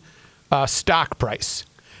solid stock price.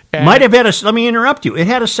 And might have had let me interrupt you. It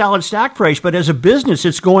had a solid stock price, but as a business,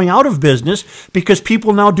 it's going out of business because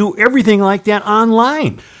people now do everything like that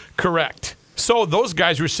online. Correct. So those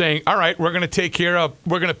guys were saying, all right, we're going to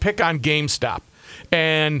pick on GameStop.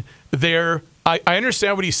 And I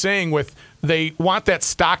understand what he's saying with they want that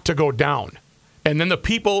stock to go down. And then the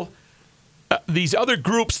people, these other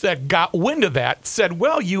groups that got wind of that said,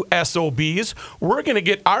 well, you SOBs, we're going to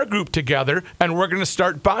get our group together and we're going to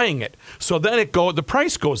start buying it. So then the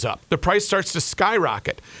price goes up. The price starts to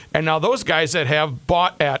skyrocket. And now those guys that have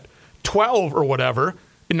bought at 12 or whatever,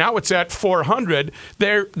 and now it's at 400,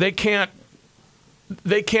 they can't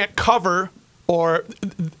cover, or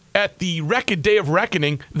at the day of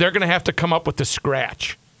reckoning, they're going to have to come up with the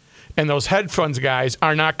scratch. And those hedge funds guys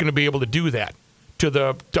are not going to be able to do that to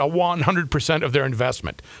 100% of their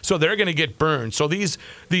investment. So they're going to get burned. So these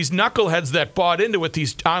knuckleheads that bought into it,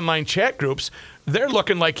 these online chat groups, they're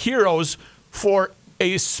looking like heroes for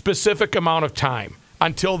a specific amount of time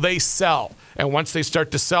until they sell. And once they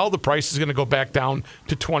start to sell, the price is going to go back down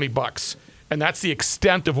to $20. And that's the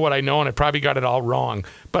extent of what I know, and I probably got it all wrong.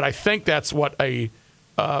 But I think that's what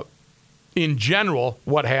in general,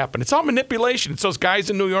 what happened. It's all manipulation. It's those guys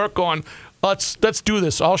in New York going, let's do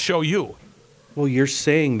this. I'll show you. Well, you're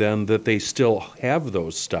saying then that they still have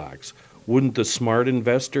those stocks. Wouldn't the smart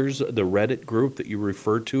investors, the Reddit group that you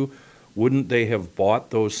referred to, wouldn't they have bought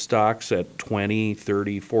those stocks at $20,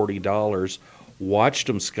 $30, $40, watched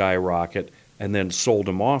them skyrocket, and then sold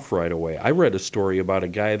them off right away? I read a story about a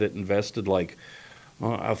guy that invested like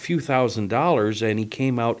a few $1,000s, and he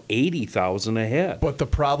came out $80,000 ahead. But the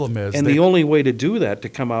problem is, and the only way to do that, to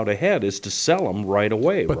come out ahead, is to sell them right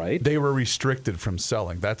away, but right? they were restricted from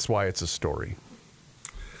selling. That's why it's a story.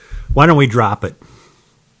 Why don't we drop it?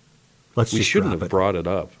 We shouldn't have brought it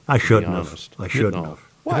up. I shouldn't have. I shouldn't have.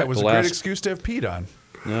 Why? It was a great excuse to have Pete on.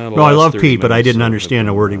 No, I love Pete, but I didn't understand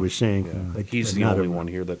a word he was saying. Yeah. He's the only one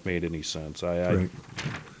here that made any sense. Right.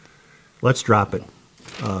 Let's drop it.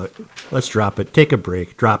 Let's drop it. Take a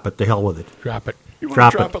break. Drop it. The hell with it. Drop it.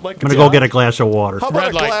 Drop it. Like I'm going to go get a glass of water. How about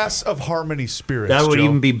a glass of Harmony Spirits? That would Joe?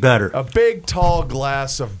 even be better. A big, tall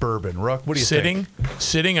glass of bourbon. Rook, what do you think?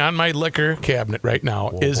 Sitting on my liquor cabinet right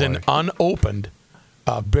now is an unopened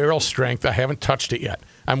barrel strength. I haven't touched it yet.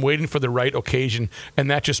 I'm waiting for the right occasion,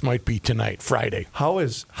 and that just might be tonight, Friday. How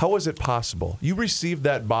is it possible? You received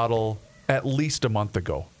that bottle at least a month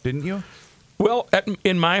ago, didn't you? Well,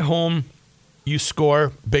 in my home, you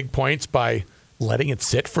score big points by letting it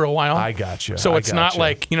sit for a while. I gotcha. So it's not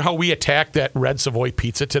like, you know how we attacked that Red Savoy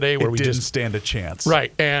pizza today where we didn't just stand a chance.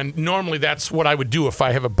 Right. And normally that's what I would do if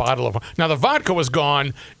I have a bottle of. Now the vodka was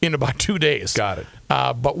gone in about 2 days. Got it.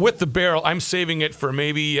 But with the barrel, I'm saving it for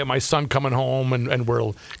maybe my son coming home and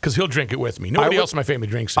because he'll drink it with me. Nobody else in my family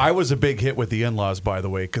drinks it. I was a big hit with the in-laws, by the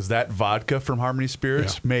way, because that vodka from Harmony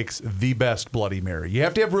Spirits makes the best Bloody Mary. You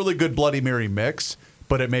have to have really good Bloody Mary mix,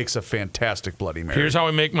 but it makes a fantastic Bloody Mary. Here's how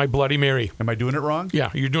I make my Bloody Mary. Am I doing it wrong? Yeah,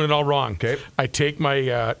 you're doing it all wrong. Okay. I take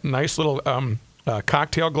my nice little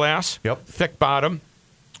cocktail glass, thick bottom,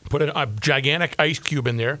 put a gigantic ice cube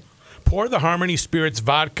in there, pour the Harmony Spirits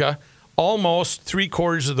vodka almost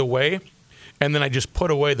 3/4 of the way, and then I just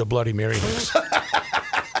put away the Bloody Mary mix.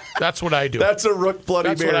 That's what I do. That's a Rook Bloody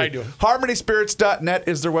Mary. That's what I do. HarmonySpirits.net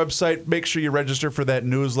is their website. Make sure you register for that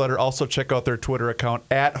newsletter. Also, check out their Twitter account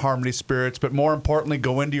at Harmony Spirits. But more importantly,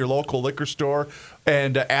 go into your local liquor store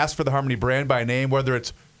and ask for the Harmony brand by name, whether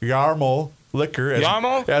it's Yarmo Liquor,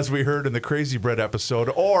 as we heard in the Crazy Bread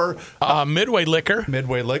episode, or Midway Liquor.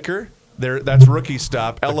 Midway Liquor. That's Rookie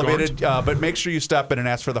Stop. Elevated, but make sure you stop in and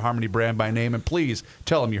ask for the Harmony brand by name, and please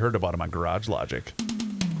tell them you heard about them on Garage Logic.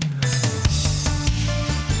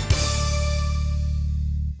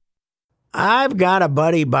 I've got a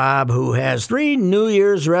buddy, Bob, who has 3 New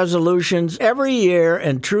Year's resolutions every year,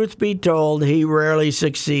 and truth be told, he rarely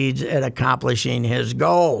succeeds at accomplishing his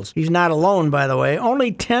goals. He's not alone, by the way.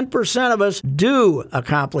 Only 10% of us do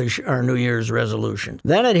accomplish our New Year's resolutions.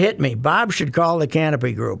 Then it hit me. Bob should call the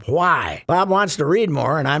Canopy Group. Why? Bob wants to read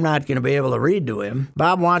more, and I'm not going to be able to read to him.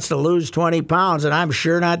 Bob wants to lose 20 pounds, and I'm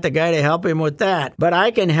sure not the guy to help him with that. But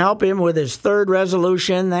I can help him with his 3rd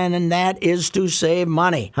resolution, and that is to save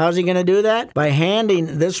money. How's he going to do that? By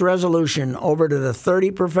handing this resolution over to the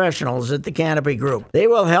 30 professionals at the Canopy Group. They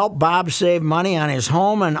will help Bob save money on his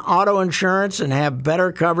home and auto insurance and have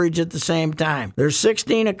better coverage at the same time. There's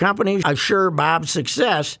 16 companies assure Bob's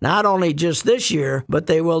success, not only just this year, but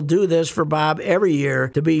they will do this for Bob every year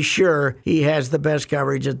to be sure he has the best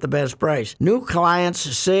coverage at the best price. New clients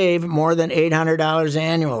save more than $800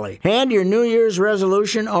 annually. Hand your New Year's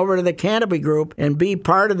resolution over to the Canopy Group and be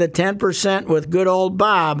part of the 10% with good old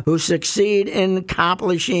Bob, who succeeds in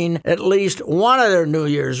accomplishing at least one of their New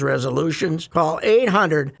Year's resolutions. Call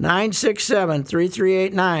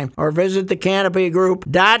 800-967-3389 or visit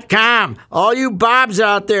thecanopygroup.com. All you Bobs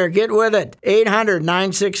out there, get with it.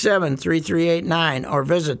 800-967-3389 or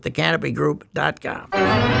visit thecanopygroup.com.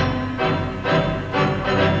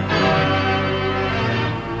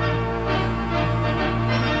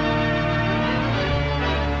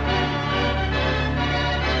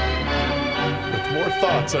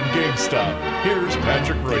 Thoughts on GameStop. Here's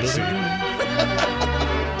Patrick Royce.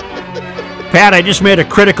 Pat, I just made a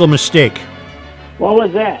critical mistake. What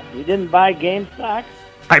was that? You didn't buy GameStop?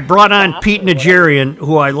 I brought on Pete Nigerian,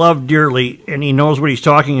 who I love dearly, and he knows what he's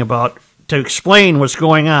talking about, to explain what's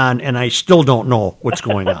going on, and I still don't know what's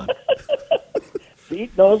going on.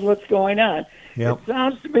 Pete knows what's going on. Yep. It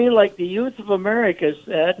sounds to me like the youth of America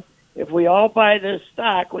said, if we all buy this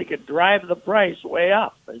stock, we could drive the price way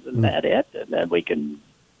up. Isn't that it? And then we can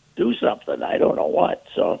do something. I don't know what.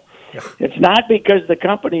 So it's not because the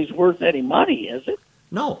company's worth any money, is it?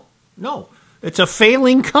 No. It's a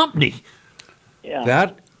failing company. Yeah.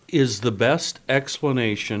 That is the best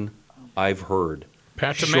explanation I've heard.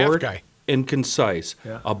 Pat's a Short math guy. And concise.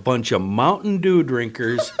 Yeah. A bunch of Mountain Dew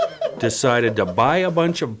drinkers decided to buy a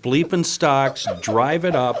bunch of bleeping stocks, drive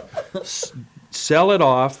it up, sell it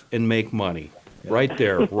off, and make money. Right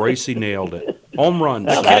there. Royce nailed it. Home run.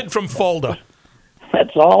 The kid from Fulda.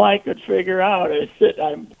 That's all I could figure out. Is that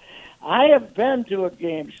I have been to a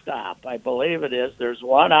GameStop. I believe it is. There's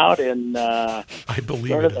one out in I believe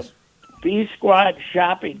sort of it is. the B Squad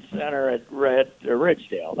Shopping Center at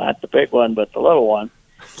Ridgedale. Not the big one, but the little one.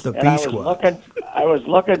 The And B Squad. I was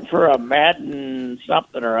looking for a Madden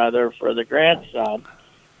something or other for the grandson,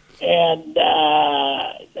 and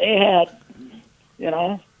they had,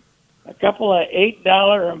 a couple of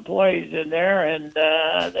 $8 employees in there, and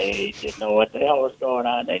they didn't know what the hell was going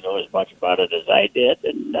on. They knew as much about it as I did,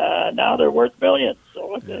 and now they're worth millions. So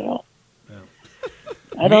what the hell?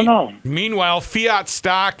 I don't know. Meanwhile, Fiat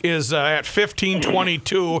stock is at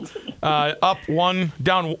 15.22,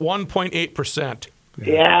 down 1.8%.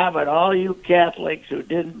 Yeah, but all you Catholics who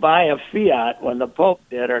didn't buy a Fiat when the Pope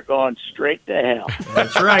did are going straight to hell.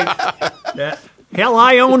 That's right. Hell,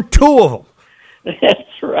 I own 2 of them.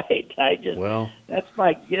 That's right.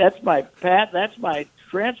 That's my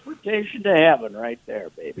transportation to heaven right there,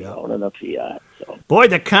 baby. Yeah. Owning a Fiat. So. Boy,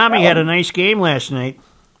 the commie had a nice game last night.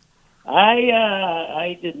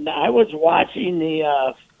 I didn't. I was watching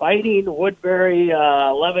the Fighting Woodbury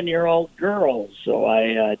 11-year-old girls, so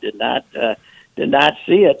I did not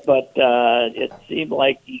see it, but it seemed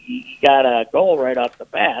like he got a goal right off the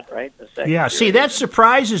bat, right? The second Yeah, see, that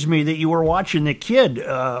surprises me that you were watching the kid.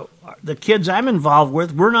 The kids I'm involved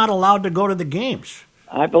with, we're not allowed to go to the games.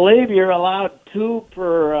 I believe you're allowed 2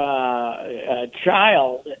 per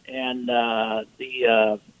child, and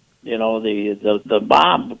the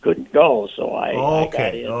mom couldn't go, so I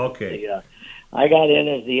got in. Okay. I got in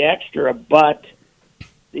as the extra, but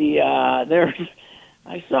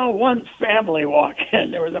I saw one family walk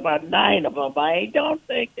in. There was about 9 of them. I don't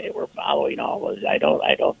think they were following all of. I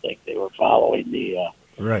don't think they were following the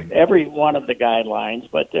right every one of the guidelines.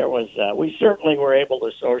 But there was. We certainly were able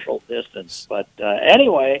to social distance. But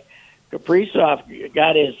anyway, Kaprizov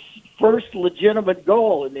got his first legitimate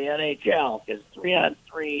goal in the NHL because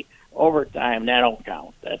 3-on-3 overtime, that don't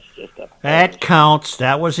count. That's just that counts.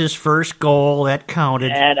 That was his first goal. That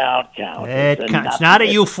counted. That don't count. It's not a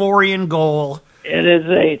euphorian goal. It is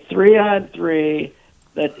a 3-on-3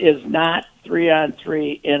 that is not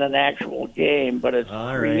 3-on-3 in an actual game, but it's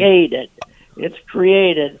created. It's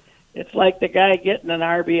created. It's like the guy getting an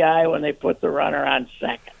RBI when they put the runner on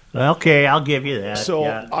second. Okay, I'll give you that. So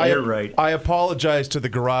you're right. I apologize to the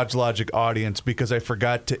Garage Logic audience because I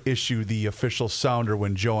forgot to issue the official sounder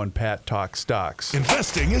when Joe and Pat talk stocks.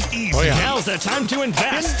 Investing is easy. Oh, yeah. Now's the time to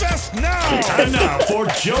invest. Invest now. Time now for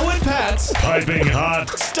Joe and Pat's Piping Hot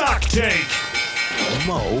Stock Take.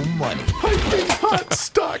 Mo money. Piping hot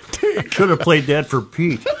stock take. Should have played that for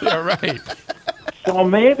Pete. Yeah, right. So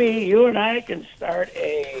maybe you and I can start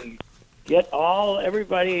get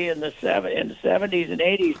everybody in the 70s and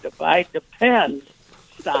 80s to buy Depends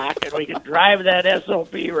stock, and we can drive that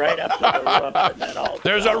SOP right up to the roof. And then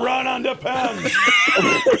There's a run on Depends.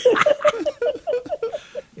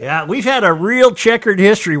 Yeah, we've had a real checkered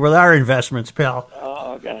history with our investments, pal.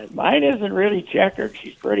 Oh, God. Mine isn't really checkered.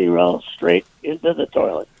 She's pretty well straight into the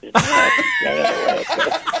toilet. It's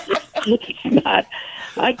not.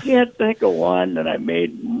 I can't think of one that I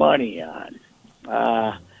made money on.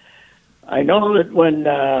 I know that when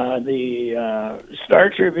the Star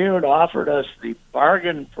Tribune offered us the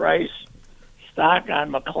bargain price stock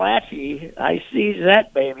on McClatchy, I seized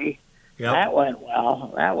that baby. Yep. That went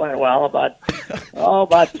well.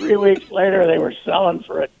 About 3 weeks later, they were selling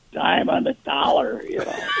for a dime on the dollar. So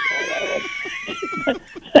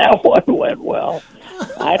that one went well.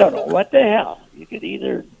 I don't know what the hell. You could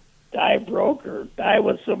either die broke or die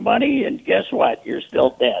with some money, and guess what? You're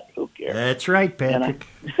still dead. Who cares? That's right, Patrick.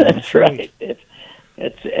 That's right. It's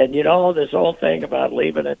this whole thing about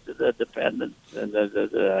leaving it to the dependents and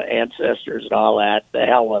the ancestors and all that. The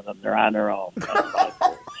hell with them. They're on their own.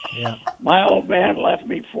 Yeah. My old man left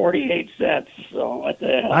me 48 cents. So what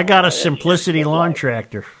the hell? I got a Simplicity lawn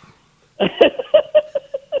tractor.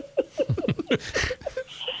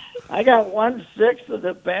 I got 1/6 of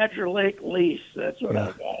the Badger Lake lease. That's what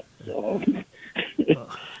I got. So.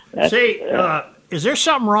 Is there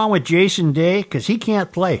something wrong with Jason Day? Because he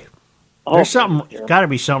can't play. There's got to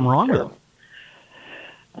be something wrong with him.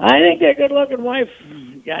 I think that good-looking wife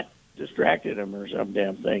got distracted him or some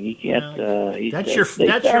damn thing. He can't.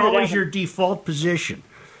 That's always your default position.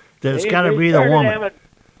 That it's got to be the woman.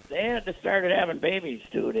 They had to start having babies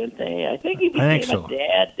too, didn't they? I think he became a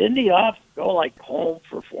dad. Didn't he go home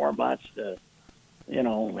for 4 months to,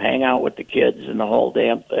 hang out with the kids and the whole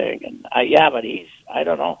damn thing? And but I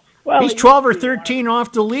don't know. Well, he's 12 or 13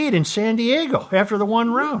 off the lead in San Diego after the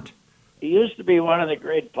one round. He used to be one of the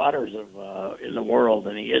great putters in the world,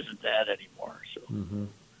 and he isn't that anymore. So,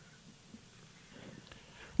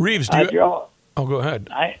 Reeves, Oh, go ahead.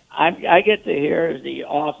 I get to hear the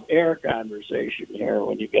off-air conversation here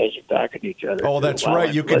when you guys are talking to each other. Oh, that's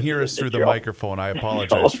right. You can hear us through the microphone. I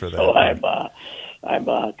apologize for that. So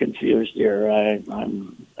I'm confused here.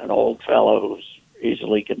 I'm an old fellow who's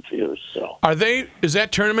easily confused. So is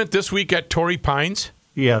that tournament this week at Torrey Pines?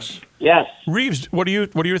 Yes. Yes. Reeves, what are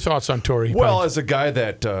your thoughts on Torrey Well, Pines? as a guy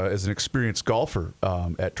that is an experienced golfer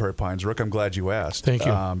at Torrey Pines, Rook, I'm glad you asked. Thank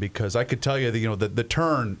you. Because I could tell you that the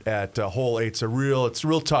turn at hole 8's it's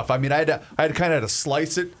real tough. I mean, I kind of had to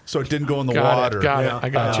slice it so it didn't go in the water. Got it. I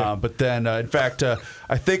got you. But then, in fact,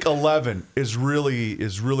 I think 11 is really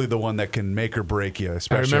the one that can make or break you,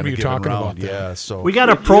 especially I remember on a you given talking round. about that. Yeah. So We got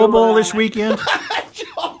a Pro Bowl this weekend.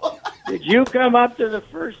 Did you come up to the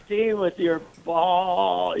first tee with your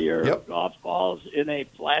golf balls in a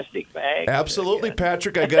plastic bag? Absolutely,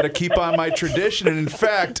 Patrick. I got to keep on my tradition. And in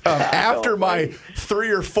fact, after my 3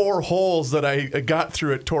 or 4 holes that I got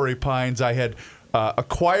through at Torrey Pines, I had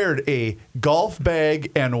acquired a golf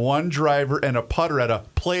bag and 1 driver and a putter at a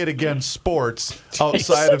Play It Again Sports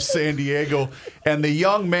outside of San Diego. And the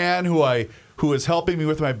young man who was helping me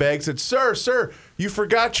with my bag said, Sir, you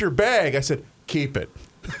forgot your bag. I said, keep it.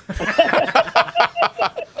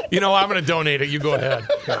 I'm going to donate it. You go ahead.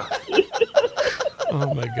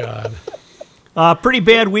 Oh, my God. Pretty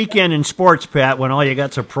bad weekend in sports, Pat, when all you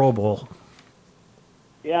got's a Pro Bowl.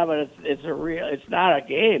 Yeah, but it's not a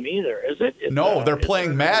game either, is it? They're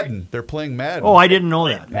playing Madden. They're playing Madden. Oh, I didn't know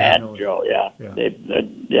that. Madden, Joe, yeah.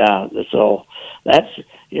 So that's,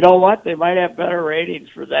 you know what? They might have better ratings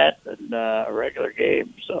for that than a regular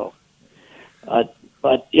game. So,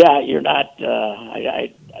 but yeah, you're not.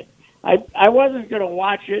 I wasn't going to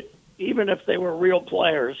watch it, even if they were real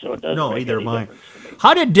players. So it doesn't. No, make either any am I. difference to me.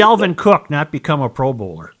 How did Dalvin Cook not become a Pro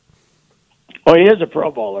Bowler? Oh, he is a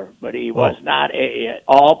Pro Bowler, but he was not a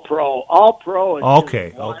All-Pro. All-Pro is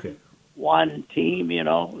just one team,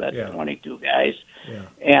 that's 22 guys. Yeah.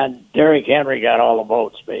 And Derrick Henry got all the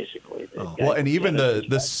votes, basically. Well, and even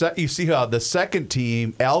you see how the second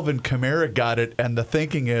team, Alvin Kamara got it, and the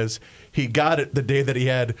thinking is he got it the day that he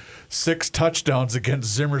had 6 touchdowns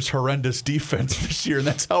against Zimmer's horrendous defense this year, and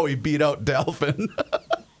that's how he beat out Dalvin.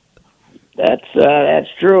 That's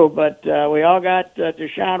true, but we all got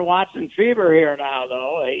Deshaun Watson fever here now.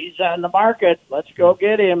 Though he's on the market, let's go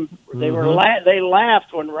get him. They they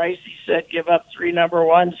laughed when Ricey said give up 3 number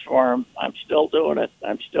ones for him. I'm still doing it.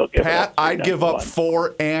 I'm still giving. Pat, I'd give up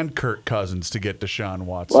 4 and Kirk Cousins to get Deshaun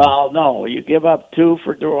Watson. Well, no, you give up 2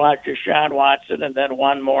 for Deshaun Watson, and then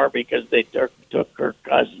 1 more because they took Kirk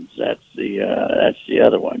Cousins. That's the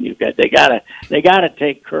other one. They gotta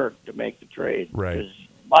take Kirk to make the trade, right?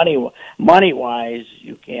 Money wise,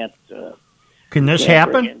 you can't. Can this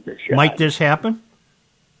happen? Might this happen?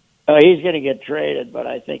 He's going to get traded, but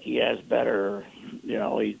I think he has better.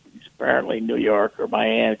 He's apparently New York or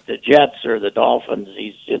Miami, the Jets or the Dolphins.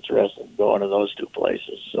 He's interested in going to those 2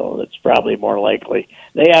 places, so that's probably more likely.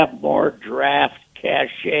 They have more draft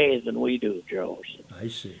cachet than we do, Joe. I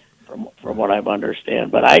see. From what I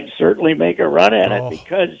understand, but I'd certainly make a run at it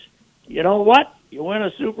because you know what. You win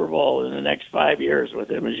a Super Bowl in the next 5 years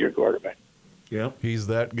with him as your quarterback. Yep, he's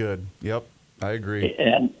that good. Yep, I agree.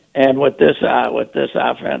 And with this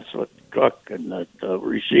offense, with Cook and the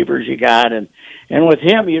receivers you got, and with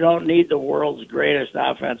him, you don't need the world's greatest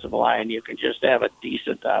offensive line. You can just have a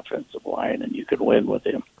decent offensive line, and you can win with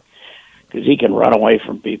him because he can run away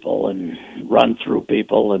from people and run through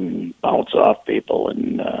people and bounce off people,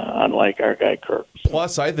 and unlike our guy Kirk.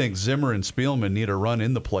 Plus, I think Zimmer and Spielman need a run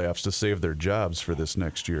in the playoffs to save their jobs for this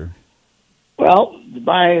next year. Well,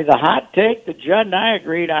 by the hot take that Judd and I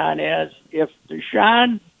agreed on is if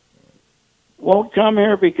Deshaun won't come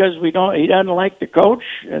here because he doesn't like the coach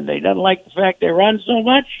and he doesn't like the fact they run so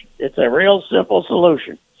much, it's a real simple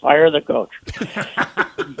solution. Fire the coach.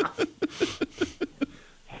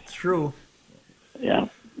 It's true. Yeah.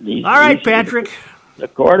 All right, Patrick. The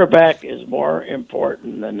quarterback is more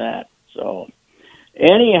important than that. So,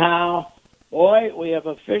 anyhow, boy, we have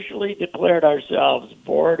officially declared ourselves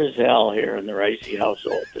bored as hell here in the Ricey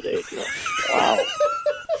household today. Wow.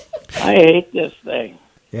 I hate this thing.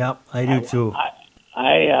 Yep, I do too.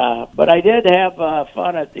 But I did have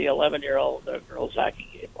fun at the 11-year-old girls hockey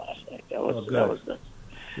game last night. That was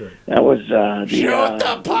shoot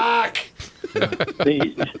the puck.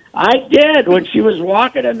 I did when she was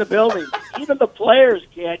walking in the building. Even the players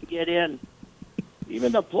can't get in.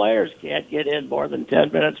 Even the players can't get in more than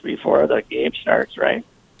 10 minutes before the game starts, right?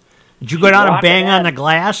 Did you go down and bang on the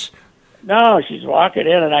glass? No, she's walking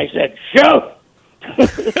in, and I said, shoot!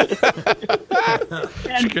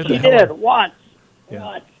 And she did once.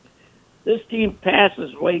 This team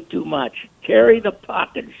passes way too much. Carry the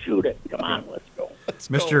puck and shoot it. Come on, let's go.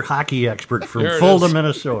 Mr. Hockey expert from There it Fulda, is.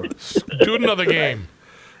 Minnesota. Do another game.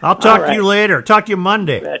 I'll talk to right. you later. Talk to you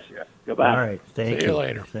Monday. Betcha. Goodbye. All right. Thank See you. you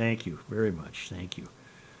later. Thank you very much. Thank you.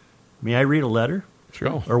 May I read a letter?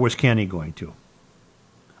 Sure. Or was Kenny going to?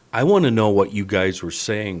 I want to know what you guys were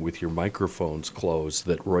saying with your microphones closed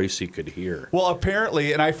that Royce could hear. Well,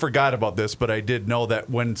 apparently, and I forgot about this, but I did know that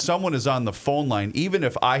when someone is on the phone line, even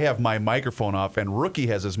if I have my microphone off and Rookie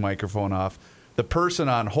has his microphone off, the person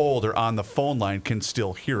on hold or on the phone line can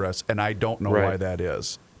still hear us, and I don't know why Right. that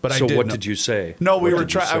is. But So I did what know- did you say? No, we What were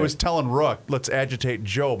did you trying. I say? was telling Rook, let's agitate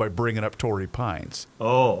Joe by bringing up Torrey Pines.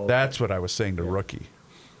 Oh. That's what I was saying to Rookie.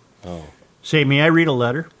 Say, may I read a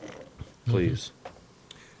letter? Please.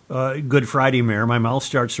 Good Friday, Mayor. My mouth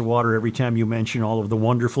starts to water every time you mention all of the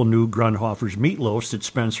wonderful new Grunhofer's meatloafs that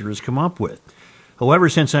Spencer has come up with. However,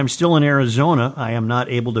 since I'm still in Arizona, I am not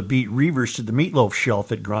able to beat Reavers to the meatloaf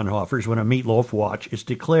shelf at Grunhofer's when a meatloaf watch is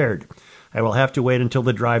declared. I will have to wait until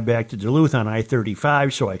the drive back to Duluth on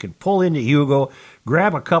I-35 so I can pull into Hugo,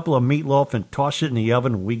 grab a couple of meatloaf, and toss it in the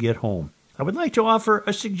oven when we get home. I would like to offer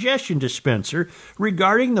a suggestion to Spencer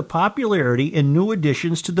regarding the popularity and new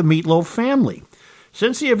additions to the meatloaf family.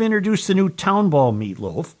 Since they have introduced the new Town Ball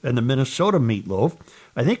meatloaf and the Minnesota meatloaf,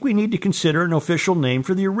 I think we need to consider an official name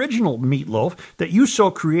for the original meatloaf that you so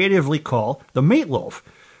creatively call the meatloaf.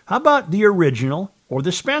 How about the original or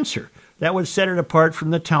the Spencer? That would set it apart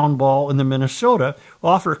from the Town Ball and the Minnesota,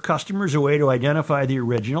 offer customers a way to identify the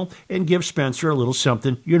original, and give Spencer a little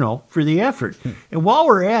something, for the effort. And while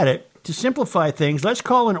we're at it, to simplify things, let's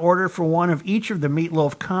call an order for one of each of the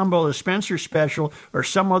meatloaf combo, the Spencer Special, or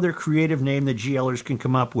some other creative name that GLers can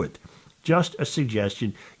come up with. Just a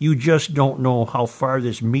suggestion. You just don't know how far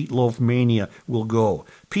this meatloaf mania will go.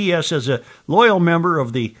 P.S. As a loyal member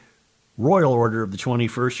of the Royal Order of the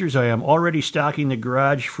 21sters, I am already stocking the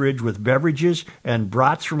garage fridge with beverages and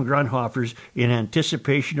brats from Grunhofer's in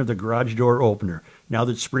anticipation of the garage door opener. Now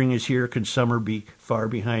that spring is here, can summer be far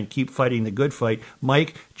behind? Keep fighting the good fight.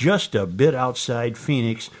 Mike, just a bit outside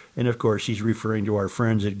Phoenix. And, of course, he's referring to our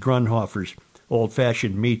friends at Grunhofer's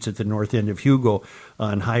Old-Fashioned Meats at the north end of Hugo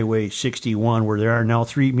on Highway 61, where there are now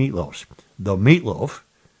 3 meatloafs. The meatloaf,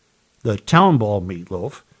 the Town Ball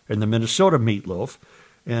meatloaf, and the Minnesota meatloaf.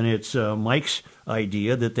 And it's Mike's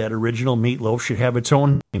idea that original meatloaf should have its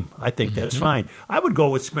own name. I think that's fine. I would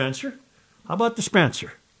go with Spencer. How about the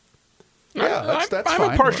Spencer? Yeah, that's I'm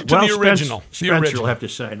fine. a partial to the original. Spencer will have to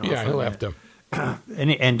sign off. Yeah, he'll on have to. that.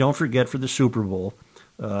 And don't forget for the Super Bowl,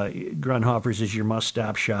 Grunhofer's is your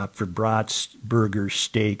must-stop shop for brats, burgers,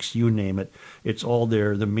 steaks, you name it. It's all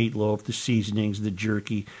there, the meatloaf, the seasonings, the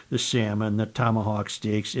jerky, the salmon, the tomahawk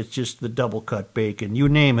steaks. It's just the double-cut bacon, you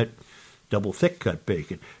name it, double thick-cut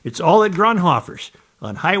bacon. It's all at Grunhofer's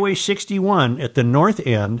on Highway 61 at the north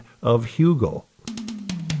end of Hugo.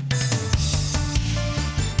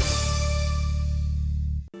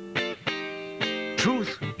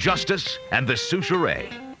 Truth, justice, and the Souchere.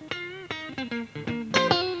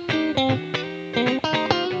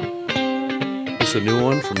 Is a new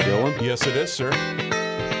one from Dylan? Yes, it is, sir.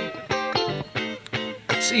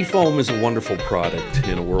 Seafoam is a wonderful product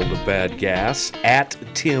in a world of bad gas. At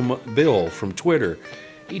Tim Bill from Twitter,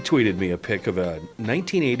 he tweeted me a pic of a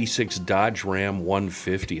 1986 Dodge Ram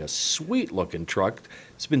 150, a sweet-looking truck.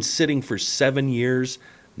 It's been sitting for 7 years,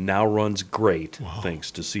 now runs great,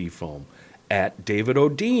 thanks to Seafoam. At David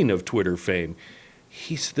O'Dean of Twitter fame,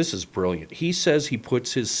 this is brilliant. He says he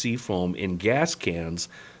puts his Seafoam in gas cans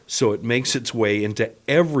so it makes its way into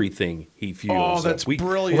everything he fuels. Oh, that's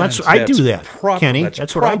brilliant. Well, I do that, Kenny.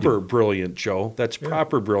 That's what I do. Proper brilliant, Joe. That's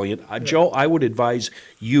proper brilliant. Joe, I would advise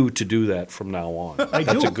you to do that from now on.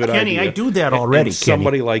 That's a good Kenny, idea. I do that already, And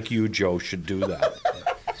somebody like you, Joe, should do that.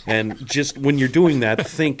 And just when you're doing that,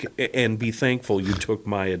 think and be thankful you took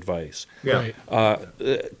my advice. Yeah.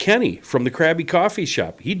 Kenny from the Krabby Coffee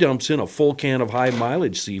Shop, he dumps in a full can of high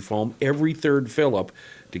mileage Seafoam every third fill up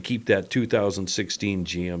to keep that 2016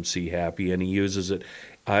 GMC happy, and he uses it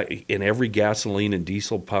in every gasoline and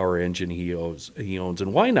diesel power engine he owns.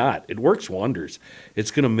 And why not? It works wonders. It's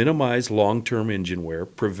going to minimize long-term engine wear,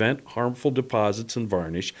 prevent harmful deposits and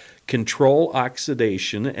varnish, control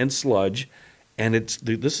oxidation and sludge, and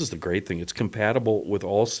this is the great thing. It's compatible with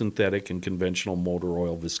all synthetic and conventional motor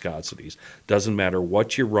oil viscosities. Doesn't matter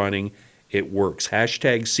what you're running. It works.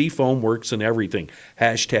 Hashtag Seafoam works in everything.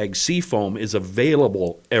 Hashtag Seafoam is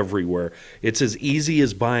available everywhere. It's as easy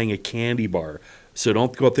as buying a candy bar. So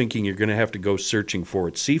don't go thinking you're going to have to go searching for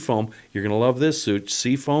it. Seafoam, you're going to love this.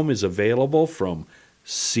 Seafoam is available from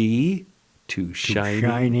sea to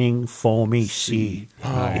shining foamy sea.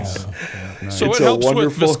 Nice. So It's it a helps with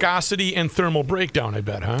wonderful- viscosity and thermal breakdown, I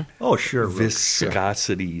bet, huh? Oh, sure.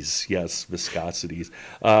 Viscosities, yes, viscosities.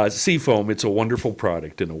 Seafoam, it's a wonderful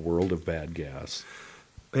product in a world of bad gas.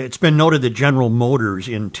 It's been noted that General Motors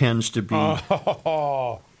intends to be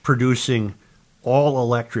producing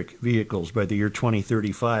all-electric vehicles by the year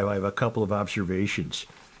 2035. I have a couple of observations.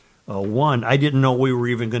 One, I didn't know we were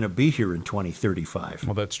even going to be here in 2035.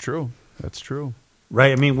 Well, that's true. That's true.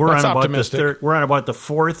 Right? I mean, we're That's on about optimistic. we're on about the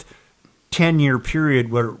fourth 10-year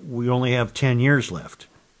period where we only have 10 years left.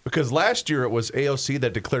 Because last year it was AOC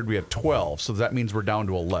that declared we had 12, so that means we're down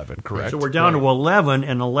to 11, correct? So we're down to 11,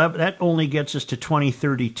 and 11 that only gets us to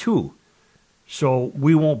 2032. So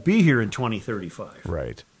we won't be here in 2035.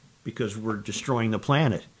 Right. Because we're destroying the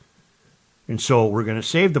planet. And so we're going to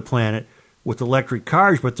save the planet with electric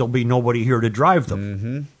cars, but there'll be nobody here to drive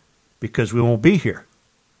them because we won't be here.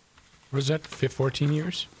 Was that 14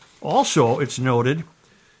 years? Also, it's noted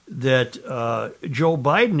that Joe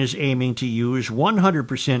Biden is aiming to use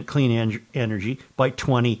 100% clean energy by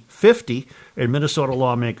 2050, and Minnesota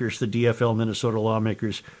lawmakers, the DFL Minnesota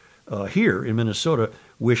lawmakers here in Minnesota,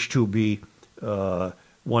 wish to be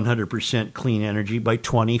 100% clean energy by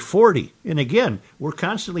 2040. And again, we're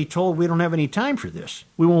constantly told we don't have any time for this.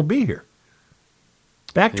 We won't be here.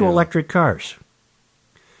 Back to electric cars.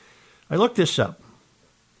 I looked this up.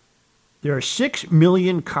 There are 6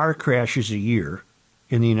 million car crashes a year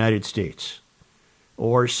in the United States,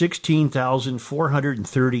 or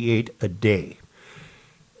 16,438 a day.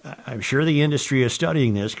 I'm sure the industry is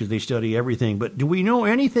studying this because they study everything, but do we know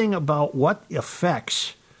anything about what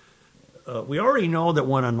effects? We already know that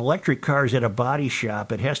when an electric car is at a body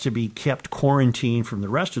shop, it has to be kept quarantined from the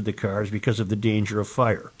rest of the cars because of the danger of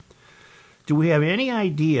fire. Do we have any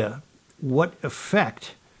idea what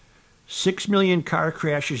effect 6 million car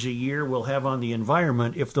crashes a year will have on the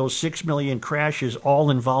environment if those 6 million crashes all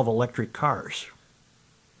involve electric cars?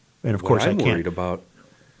 And of course, what I'm I can't. worried about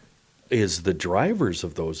is the drivers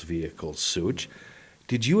of those vehicles, Such.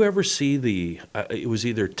 Did you ever see it was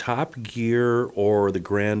either Top Gear or the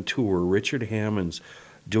Grand Tour, Richard Hammond's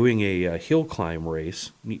doing a hill climb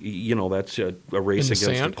race. You know, that's a race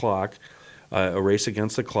against the clock. A race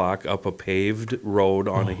against the clock up a paved road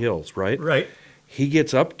on the hills, right? Right. He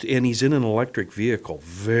gets up and he's in an electric vehicle,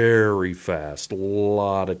 very fast, a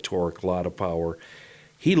lot of torque, a lot of power.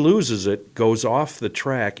 He loses it, goes off the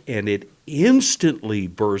track, and it instantly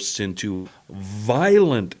bursts into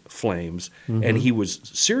violent flames. Mm-hmm. And he was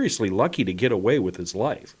seriously lucky to get away with his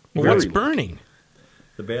life. Well, what's burning?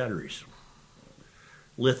 The batteries.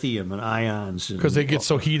 Lithium and ions. Because they get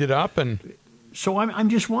so heated up and... So I'm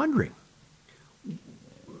just wondering,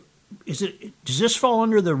 does this fall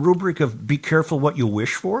under the rubric of be careful what you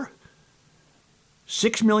wish for?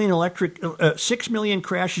 6 million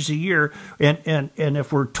crashes a year, and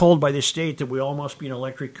if we're told by the state that we all must be in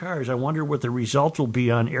electric cars, I wonder what the result will be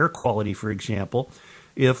on air quality, for example,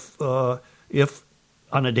 if on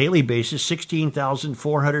a daily basis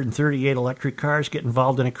 16,438 electric cars get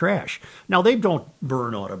involved in a crash. Now, they don't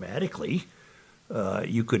burn automatically.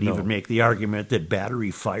 You could even make the argument that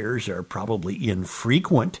battery fires are probably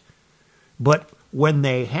infrequent. But when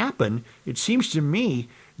they happen, it seems to me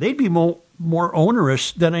they'd be more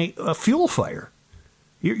onerous than a fuel fire.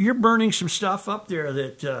 You're burning some stuff up there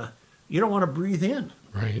that you don't want to breathe in.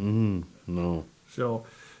 Right. No. So,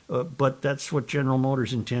 but that's what General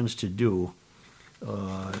Motors intends to do.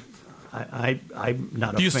 I'm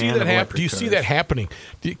not a fan of electric Do you see cars. that happening?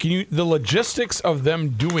 The logistics of them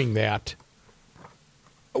doing that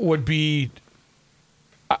would be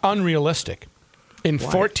unrealistic. In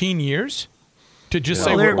 14 years? To just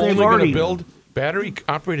say we're only going to build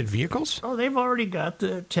battery-operated vehicles? Oh, they've already got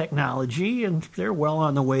the technology, and they're well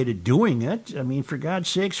on the way to doing it. I mean, for God's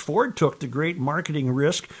sakes, Ford took the great marketing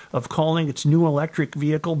risk of calling its new electric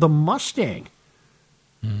vehicle the Mustang.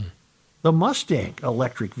 The Mustang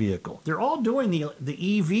electric vehicle. They're all doing the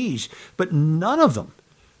EVs, but none of them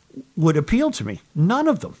would appeal to me. None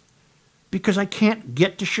of them. Because I can't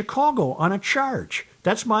get to Chicago on a charge.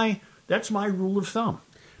 That's my rule of thumb.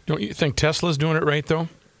 Don't you think Tesla's doing it right, though?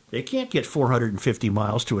 They can't get 450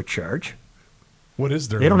 miles to a charge. What is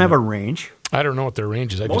their They don't have a range. I don't know what their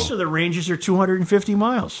range is. Most of the ranges are 250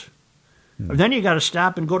 miles. Then you got to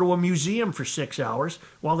stop and go to a museum for 6 hours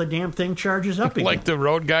while the damn thing charges up again. Like the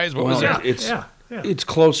road guys? What was that? It's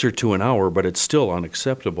closer to an hour, but it's still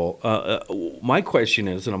unacceptable. My question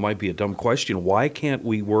is, and it might be a dumb question, why can't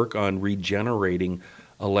we work on regenerating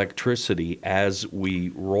electricity as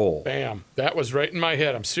we roll? Bam. That was right in my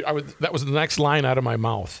head. that was the next line out of my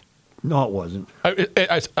mouth. No, it wasn't.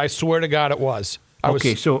 I swear to God it was.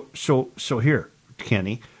 So here,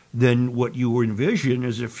 Kenny, then what you envision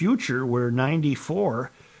is a future where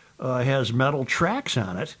 94 has metal tracks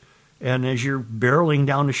on it, and as you're barreling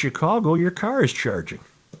down to Chicago, your car is charging.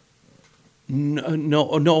 No,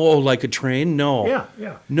 like a train? No.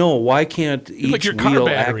 Yeah. No, why can't each wheel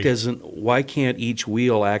battery. each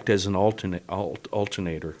wheel act as an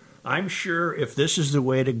alternator? I'm sure if this is the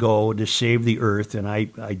way to go to save the earth, and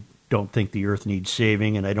I don't think the earth needs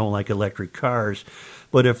saving, and I don't like electric cars,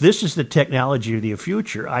 but if this is the technology of the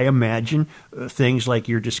future, I imagine things like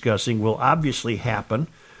you're discussing will obviously happen.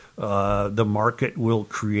 The market will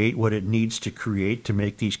create what it needs to create to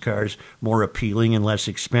make these cars more appealing and less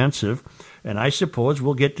expensive. And I suppose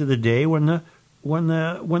we'll get to the day when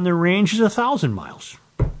the range is 1,000 miles.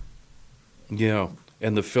 Yeah,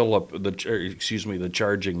 and the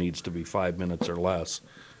charging needs to be 5 minutes or less.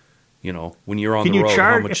 You know, when you're on the road,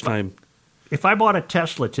 how much time? If I bought a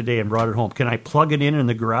Tesla today and brought it home, can I plug it in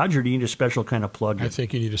the garage, or do you need a special kind of plug-in? I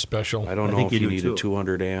think you need a special. I don't know if you need a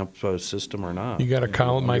 200 amp system or not. You got to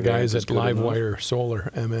count my guys at Livewire Solar,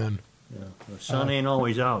 MN. Yeah, the sun ain't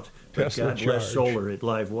always out. But Tesla God bless charge. solar at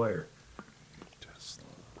Livewire.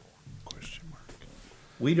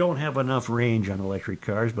 We don't have enough range on electric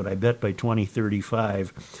cars, but I bet by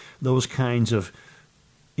 2035, those kinds of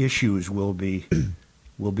issues will be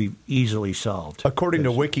easily solved. According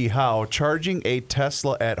to WikiHow, charging a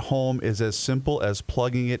Tesla at home is as simple as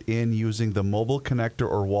plugging it in using the mobile connector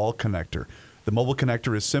or wall connector. The mobile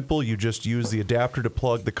connector is simple. You just use the adapter to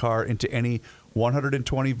plug the car into any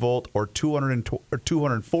 120 volt or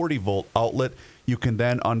 240 volt outlet. You can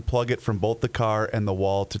then unplug it from both the car and the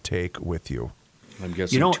wall to take with you. I'm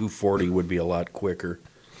guessing 240 would be a lot quicker.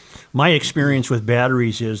 My experience with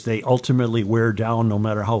batteries is they ultimately wear down no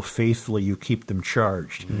matter how faithfully you keep them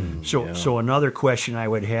charged. So another question I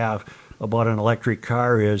would have about an electric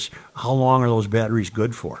car is, how long are those batteries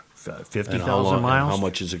good for? 50,000 miles? And how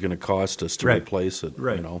much is it going to cost us to replace it?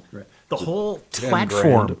 Right. You know? Right. The whole 10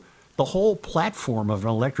 platform, grand. the whole platform of an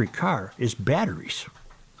electric car is batteries.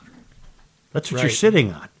 That's what you're Right.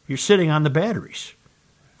 sitting on. You're sitting on the batteries.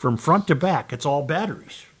 From front to back, it's all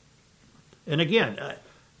batteries. And again,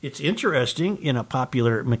 it's interesting in a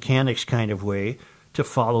popular mechanics kind of way to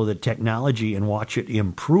follow the technology and watch it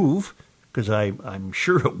improve, because I'm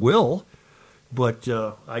sure it will. But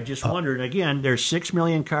I just wondered, again, there's 6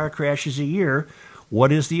 million car crashes a year.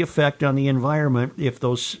 What is the effect on the environment if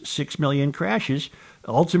those 6 million crashes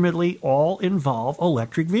ultimately all involve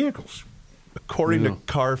electric vehicles? According to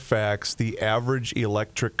Carfax, the average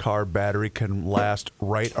electric car battery can last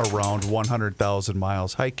right around 100,000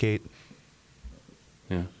 miles. Hi, Kate.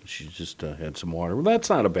 Yeah, she just had some water. Well, that's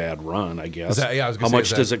not a bad run, I guess. I was gonna How say, much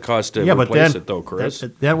does it cost to but replace then, it, though, Chris?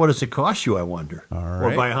 Then what does it cost you, I wonder? All Or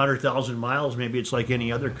right. by 100,000 miles, maybe it's like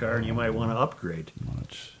any other car and you might want to upgrade.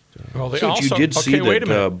 Well, they Since also, you did see wait a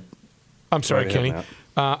that. minute. I'm sorry, Go ahead, Kenny.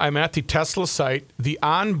 I'm at the Tesla site. The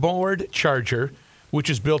onboard charger, which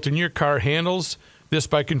is built in your car, handles this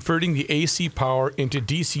by converting the AC power into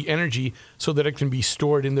DC energy so that it can be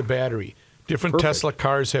stored in the battery. Different Perfect. Tesla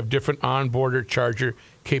cars have different onboard charger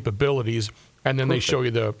capabilities, and then they show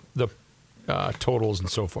you the totals and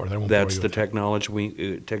so forth. I won't That's bore you the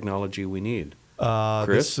with technology we need. This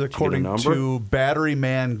Chris, is did you get a according number? to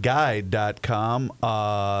BatteryManGuide.com.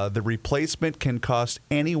 The replacement can cost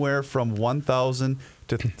anywhere from $1,000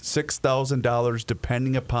 to $6,000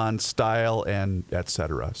 depending upon style and et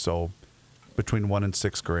cetera. So between $1,000 and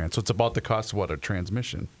 $6,000. So it's about the cost of a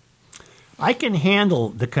transmission. I can handle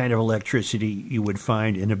the kind of electricity you would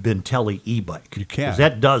find in a Bentelli e-bike. You can. 'Cause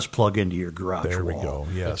that does plug into your garage There we wall. go,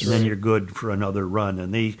 yes. And then you're good for another run.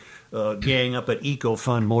 And the gang up at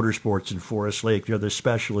EcoFun Motorsports in Forest Lake, they're the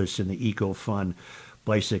specialists in the EcoFun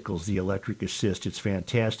bicycles, the electric assist. It's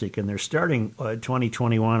fantastic. And they're starting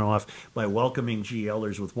 2021 off by welcoming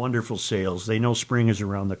GLers with wonderful sales. They know spring is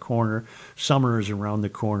around the corner. Summer is around the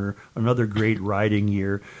corner. Another great riding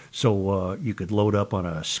year. So you could load up on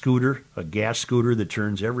a scooter, a gas scooter that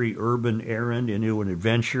turns every urban errand into an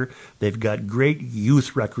adventure. They've got great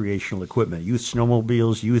youth recreational equipment, youth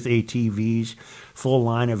snowmobiles, youth ATVs, full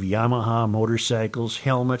line of Yamaha motorcycles,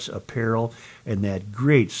 helmets, apparel, and that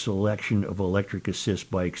great selection of electric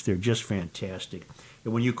assist bikes. They're just fantastic.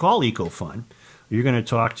 And when you call EcoFun, you're going to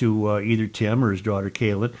talk to either Tim or his daughter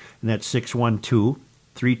Kaylin, and that's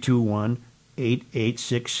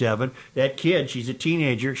 612-321-8867. That kid, she's a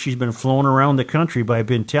teenager. She's been flown around the country by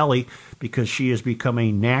Bentelli because she has become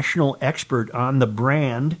a national expert on the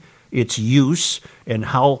brand, its use, and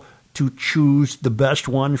how to choose the best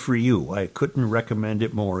one for you. I couldn't recommend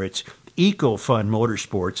it more. It's EcoFun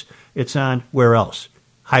Motorsports. It's on, where else?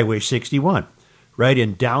 Highway 61. right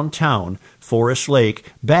in downtown Forest Lake,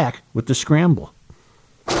 back with the Scramble.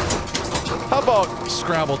 How about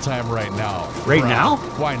Scramble time right now? Right now?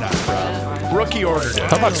 Why not, Rob? Rookie ordered it.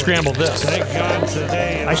 How about Scramble this? Thank God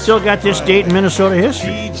today. I still got this date in Minnesota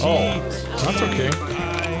history. Oh, that's okay.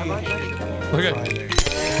 Look at,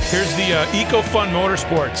 here's the EcoFun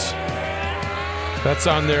Motorsports. That's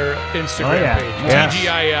on their Instagram page. Yes.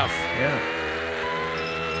 TGIF. Yeah.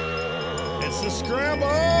 It's the Scramble.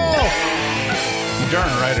 Darn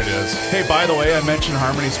right it is. Hey, by the way, I mentioned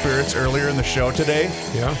Harmony Spirits earlier in the show today.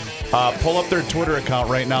 Yeah. Pull up their Twitter account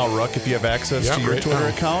right now, Rook, if you have access to your right Twitter now.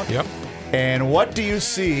 account. Yep. And what do you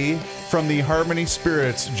see from the Harmony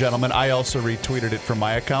Spirits, gentlemen? I also retweeted it from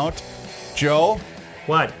my account. Joe?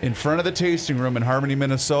 What? In front of the tasting room in Harmony,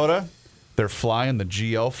 Minnesota, they're flying the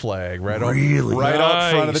GL flag right out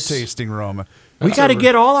front of the tasting room. We got to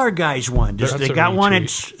get all our guys one. Does That's they a got one at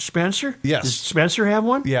retweet. Spencer? Yes. Does Spencer have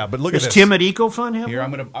one? Yeah, but look at Does this. Tim at EcoFun have Here,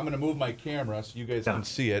 one? I'm gonna move my camera so you guys can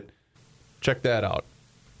see it. Check that out.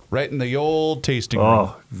 Right in the old tasting room.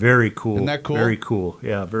 Oh, very cool. Isn't that cool? Very cool.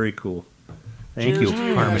 Yeah, very cool. Thank Cheers you, to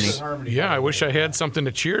you Harmony. guys. Yeah, I wish I had something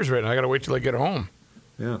to cheers right now. I got to wait till I get home.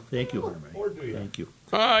 Yeah, thank you, Harmony. Thank you.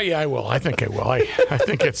 Yeah, I will. I think I will. I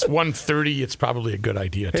think it's 1:30. It's probably a good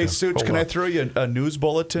idea. Hey, to Such, pull can I up. throw you a news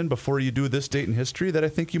bulletin before you do this date in history that I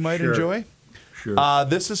think you might Sure. enjoy? Sure.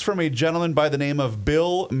 This is from a gentleman by the name of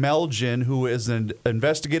Bill Melgin, who is an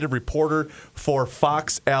investigative reporter for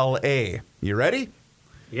Fox LA. You ready?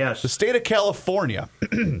 Yes. The state of California.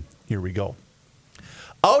 Here we go.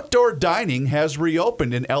 Outdoor dining has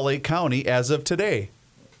reopened in LA County as of today.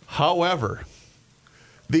 However,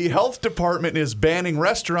 the health department is banning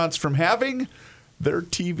restaurants from having their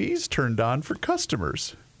TVs turned on for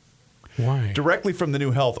customers. Why? Directly from the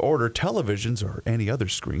new health order, televisions or any other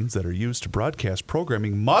screens that are used to broadcast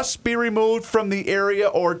programming must be removed from the area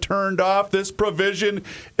or turned off. This provision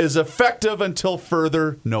is effective until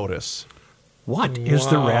further notice. What is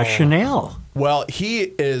the rationale? Well, he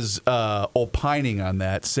is opining on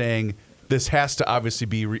that, saying this has to obviously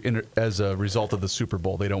be as a result of the Super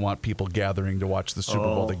Bowl. They don't want people gathering to watch the Super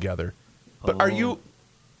Bowl together. But are you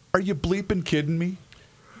bleeping kidding me?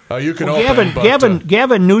 You can Well, open, but,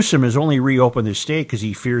 Gavin Newsom has only reopened the state because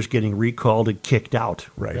he fears getting recalled and kicked out.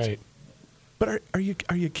 Right. But are you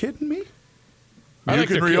kidding me? I You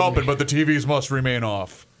think can they're reopen, kidding me. but the TVs must remain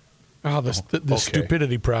off. Oh, the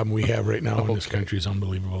stupidity problem we have right now in this country is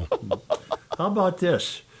unbelievable. How about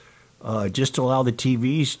this? Just allow the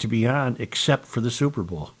TVs to be on except for the Super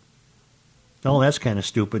Bowl. Oh, that's kind of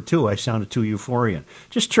stupid, too. I sounded too euphorian.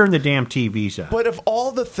 Just turn the damn TVs on. But of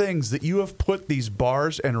all the things that you have put these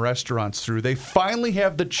bars and restaurants through, they finally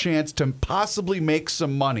have the chance to possibly make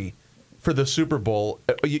some money for the Super Bowl.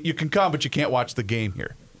 You can come, but you can't watch the game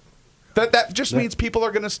here. That just means people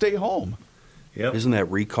are going to stay home. Yep. Isn't that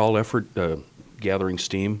recall effort gathering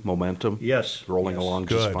steam, momentum? Yes. Rolling along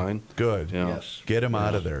just fine? Good. Yeah. Yes. Get him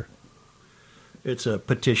out of there. It's a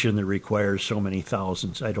petition that requires so many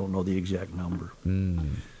thousands. I don't know the exact number.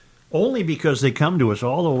 Only because they come to us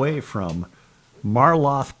all the way from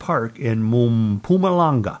Marloth Park in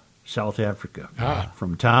Mpumalanga, South Africa.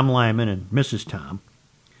 From Tom Lyman and Mrs. Tom.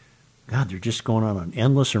 God, they're just going on an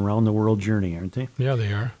endless around-the-world journey, aren't they? Yeah,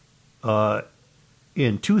 they are.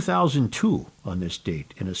 In 2002, on this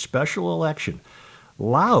date, in a special election,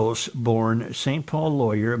 Laos-born St. Paul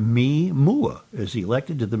lawyer Mi Mua is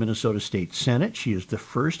elected to the Minnesota State Senate. She is the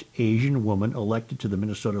first Asian woman elected to the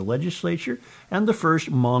Minnesota legislature and the first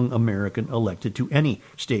Hmong American elected to any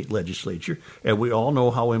state legislature. And we all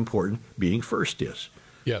know how important being first is.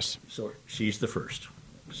 Yes. So she's the first.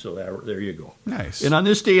 So there you go. Nice. And on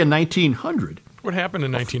this day in 1900... What happened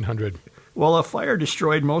in 1900? Well, a fire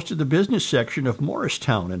destroyed most of the business section of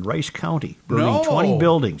Morristown in Rice County, burning No. 20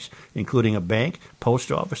 buildings, including a bank,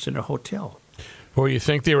 post office, and a hotel. Well, you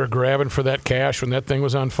think they were grabbing for that cash when that thing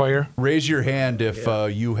was on fire? Raise your hand if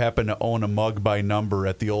you happen to own a mug by number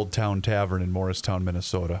at the Old Town Tavern in Morristown,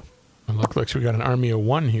 Minnesota. It looks like we got an army of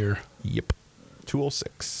one here. Yep.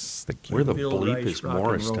 206. Thank you. Where the Bill bleep Rice, is rock and roll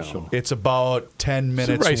Morristown? song. It's about 10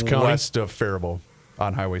 minutes Rice County. west of Faribault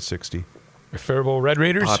on Highway 60. Faribault Red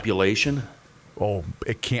Raiders? Population? Oh,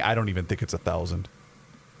 it can't. I don't even think it's 1,000.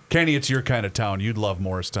 Kenny, it's your kind of town. You'd love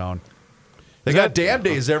Morristown. They got Dam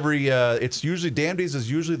Days every. It's usually Dam Days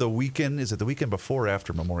is usually the weekend. Is it the weekend before or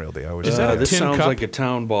after Memorial Day? I always. Is that a This tin sounds cup? like a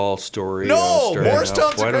town ball story. No, starting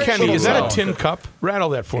Morristown's out. Why a don't great Kenny, you, is that uh, a tin cup? Rattle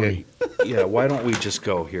that for me. Yeah, why don't we just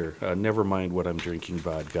go here? Never mind what I'm drinking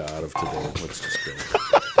vodka out of today. Let's just go.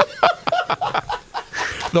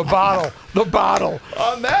 The bottle.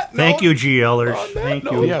 On that note, Thank you, GLers. Thank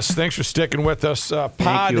you. Yes, thanks for sticking with us. Thank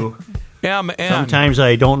Pod you. MN. Sometimes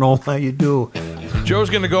I don't know why you do. Joe's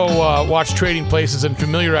going to go watch Trading Places and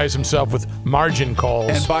familiarize himself with margin calls.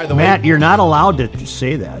 And by the way, Matt, you're not allowed to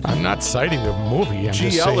say that. I'm not citing the movie. I'm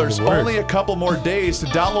just saying GLers, the word. only a couple more days to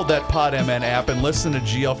download that PodMN app and listen to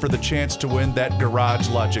GL for the chance to win that Garage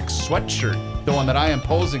Logic sweatshirt. The one that I am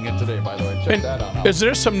posing in today, by the way. Check that out. Is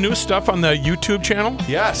there some new stuff on the YouTube channel?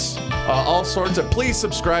 Yes. All sorts of. Please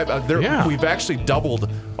subscribe. We've actually doubled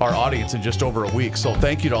our audience in just over a week. So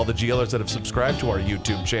thank you to all the GLers that have subscribed to our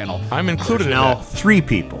YouTube channel. I'm included in now that. 3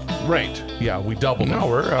 people. Right. Yeah, we doubled. No,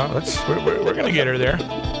 we're going to get her there.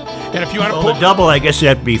 And if you want to the double, I guess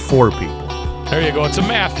that'd be 4 people. There you go. It's a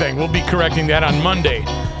math thing. We'll be correcting that on Monday.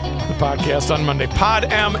 The podcast on Monday.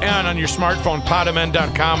 PodMN on your smartphone,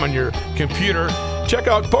 podmn.com on your computer.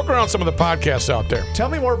 Poke around some of the podcasts out there. Tell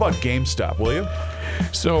me more about GameStop, will you?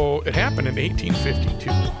 So it happened in 1852.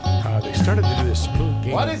 They started to do this smooth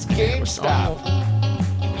game. What is GameStop?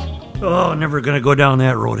 Oh, never going to go down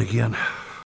that road again.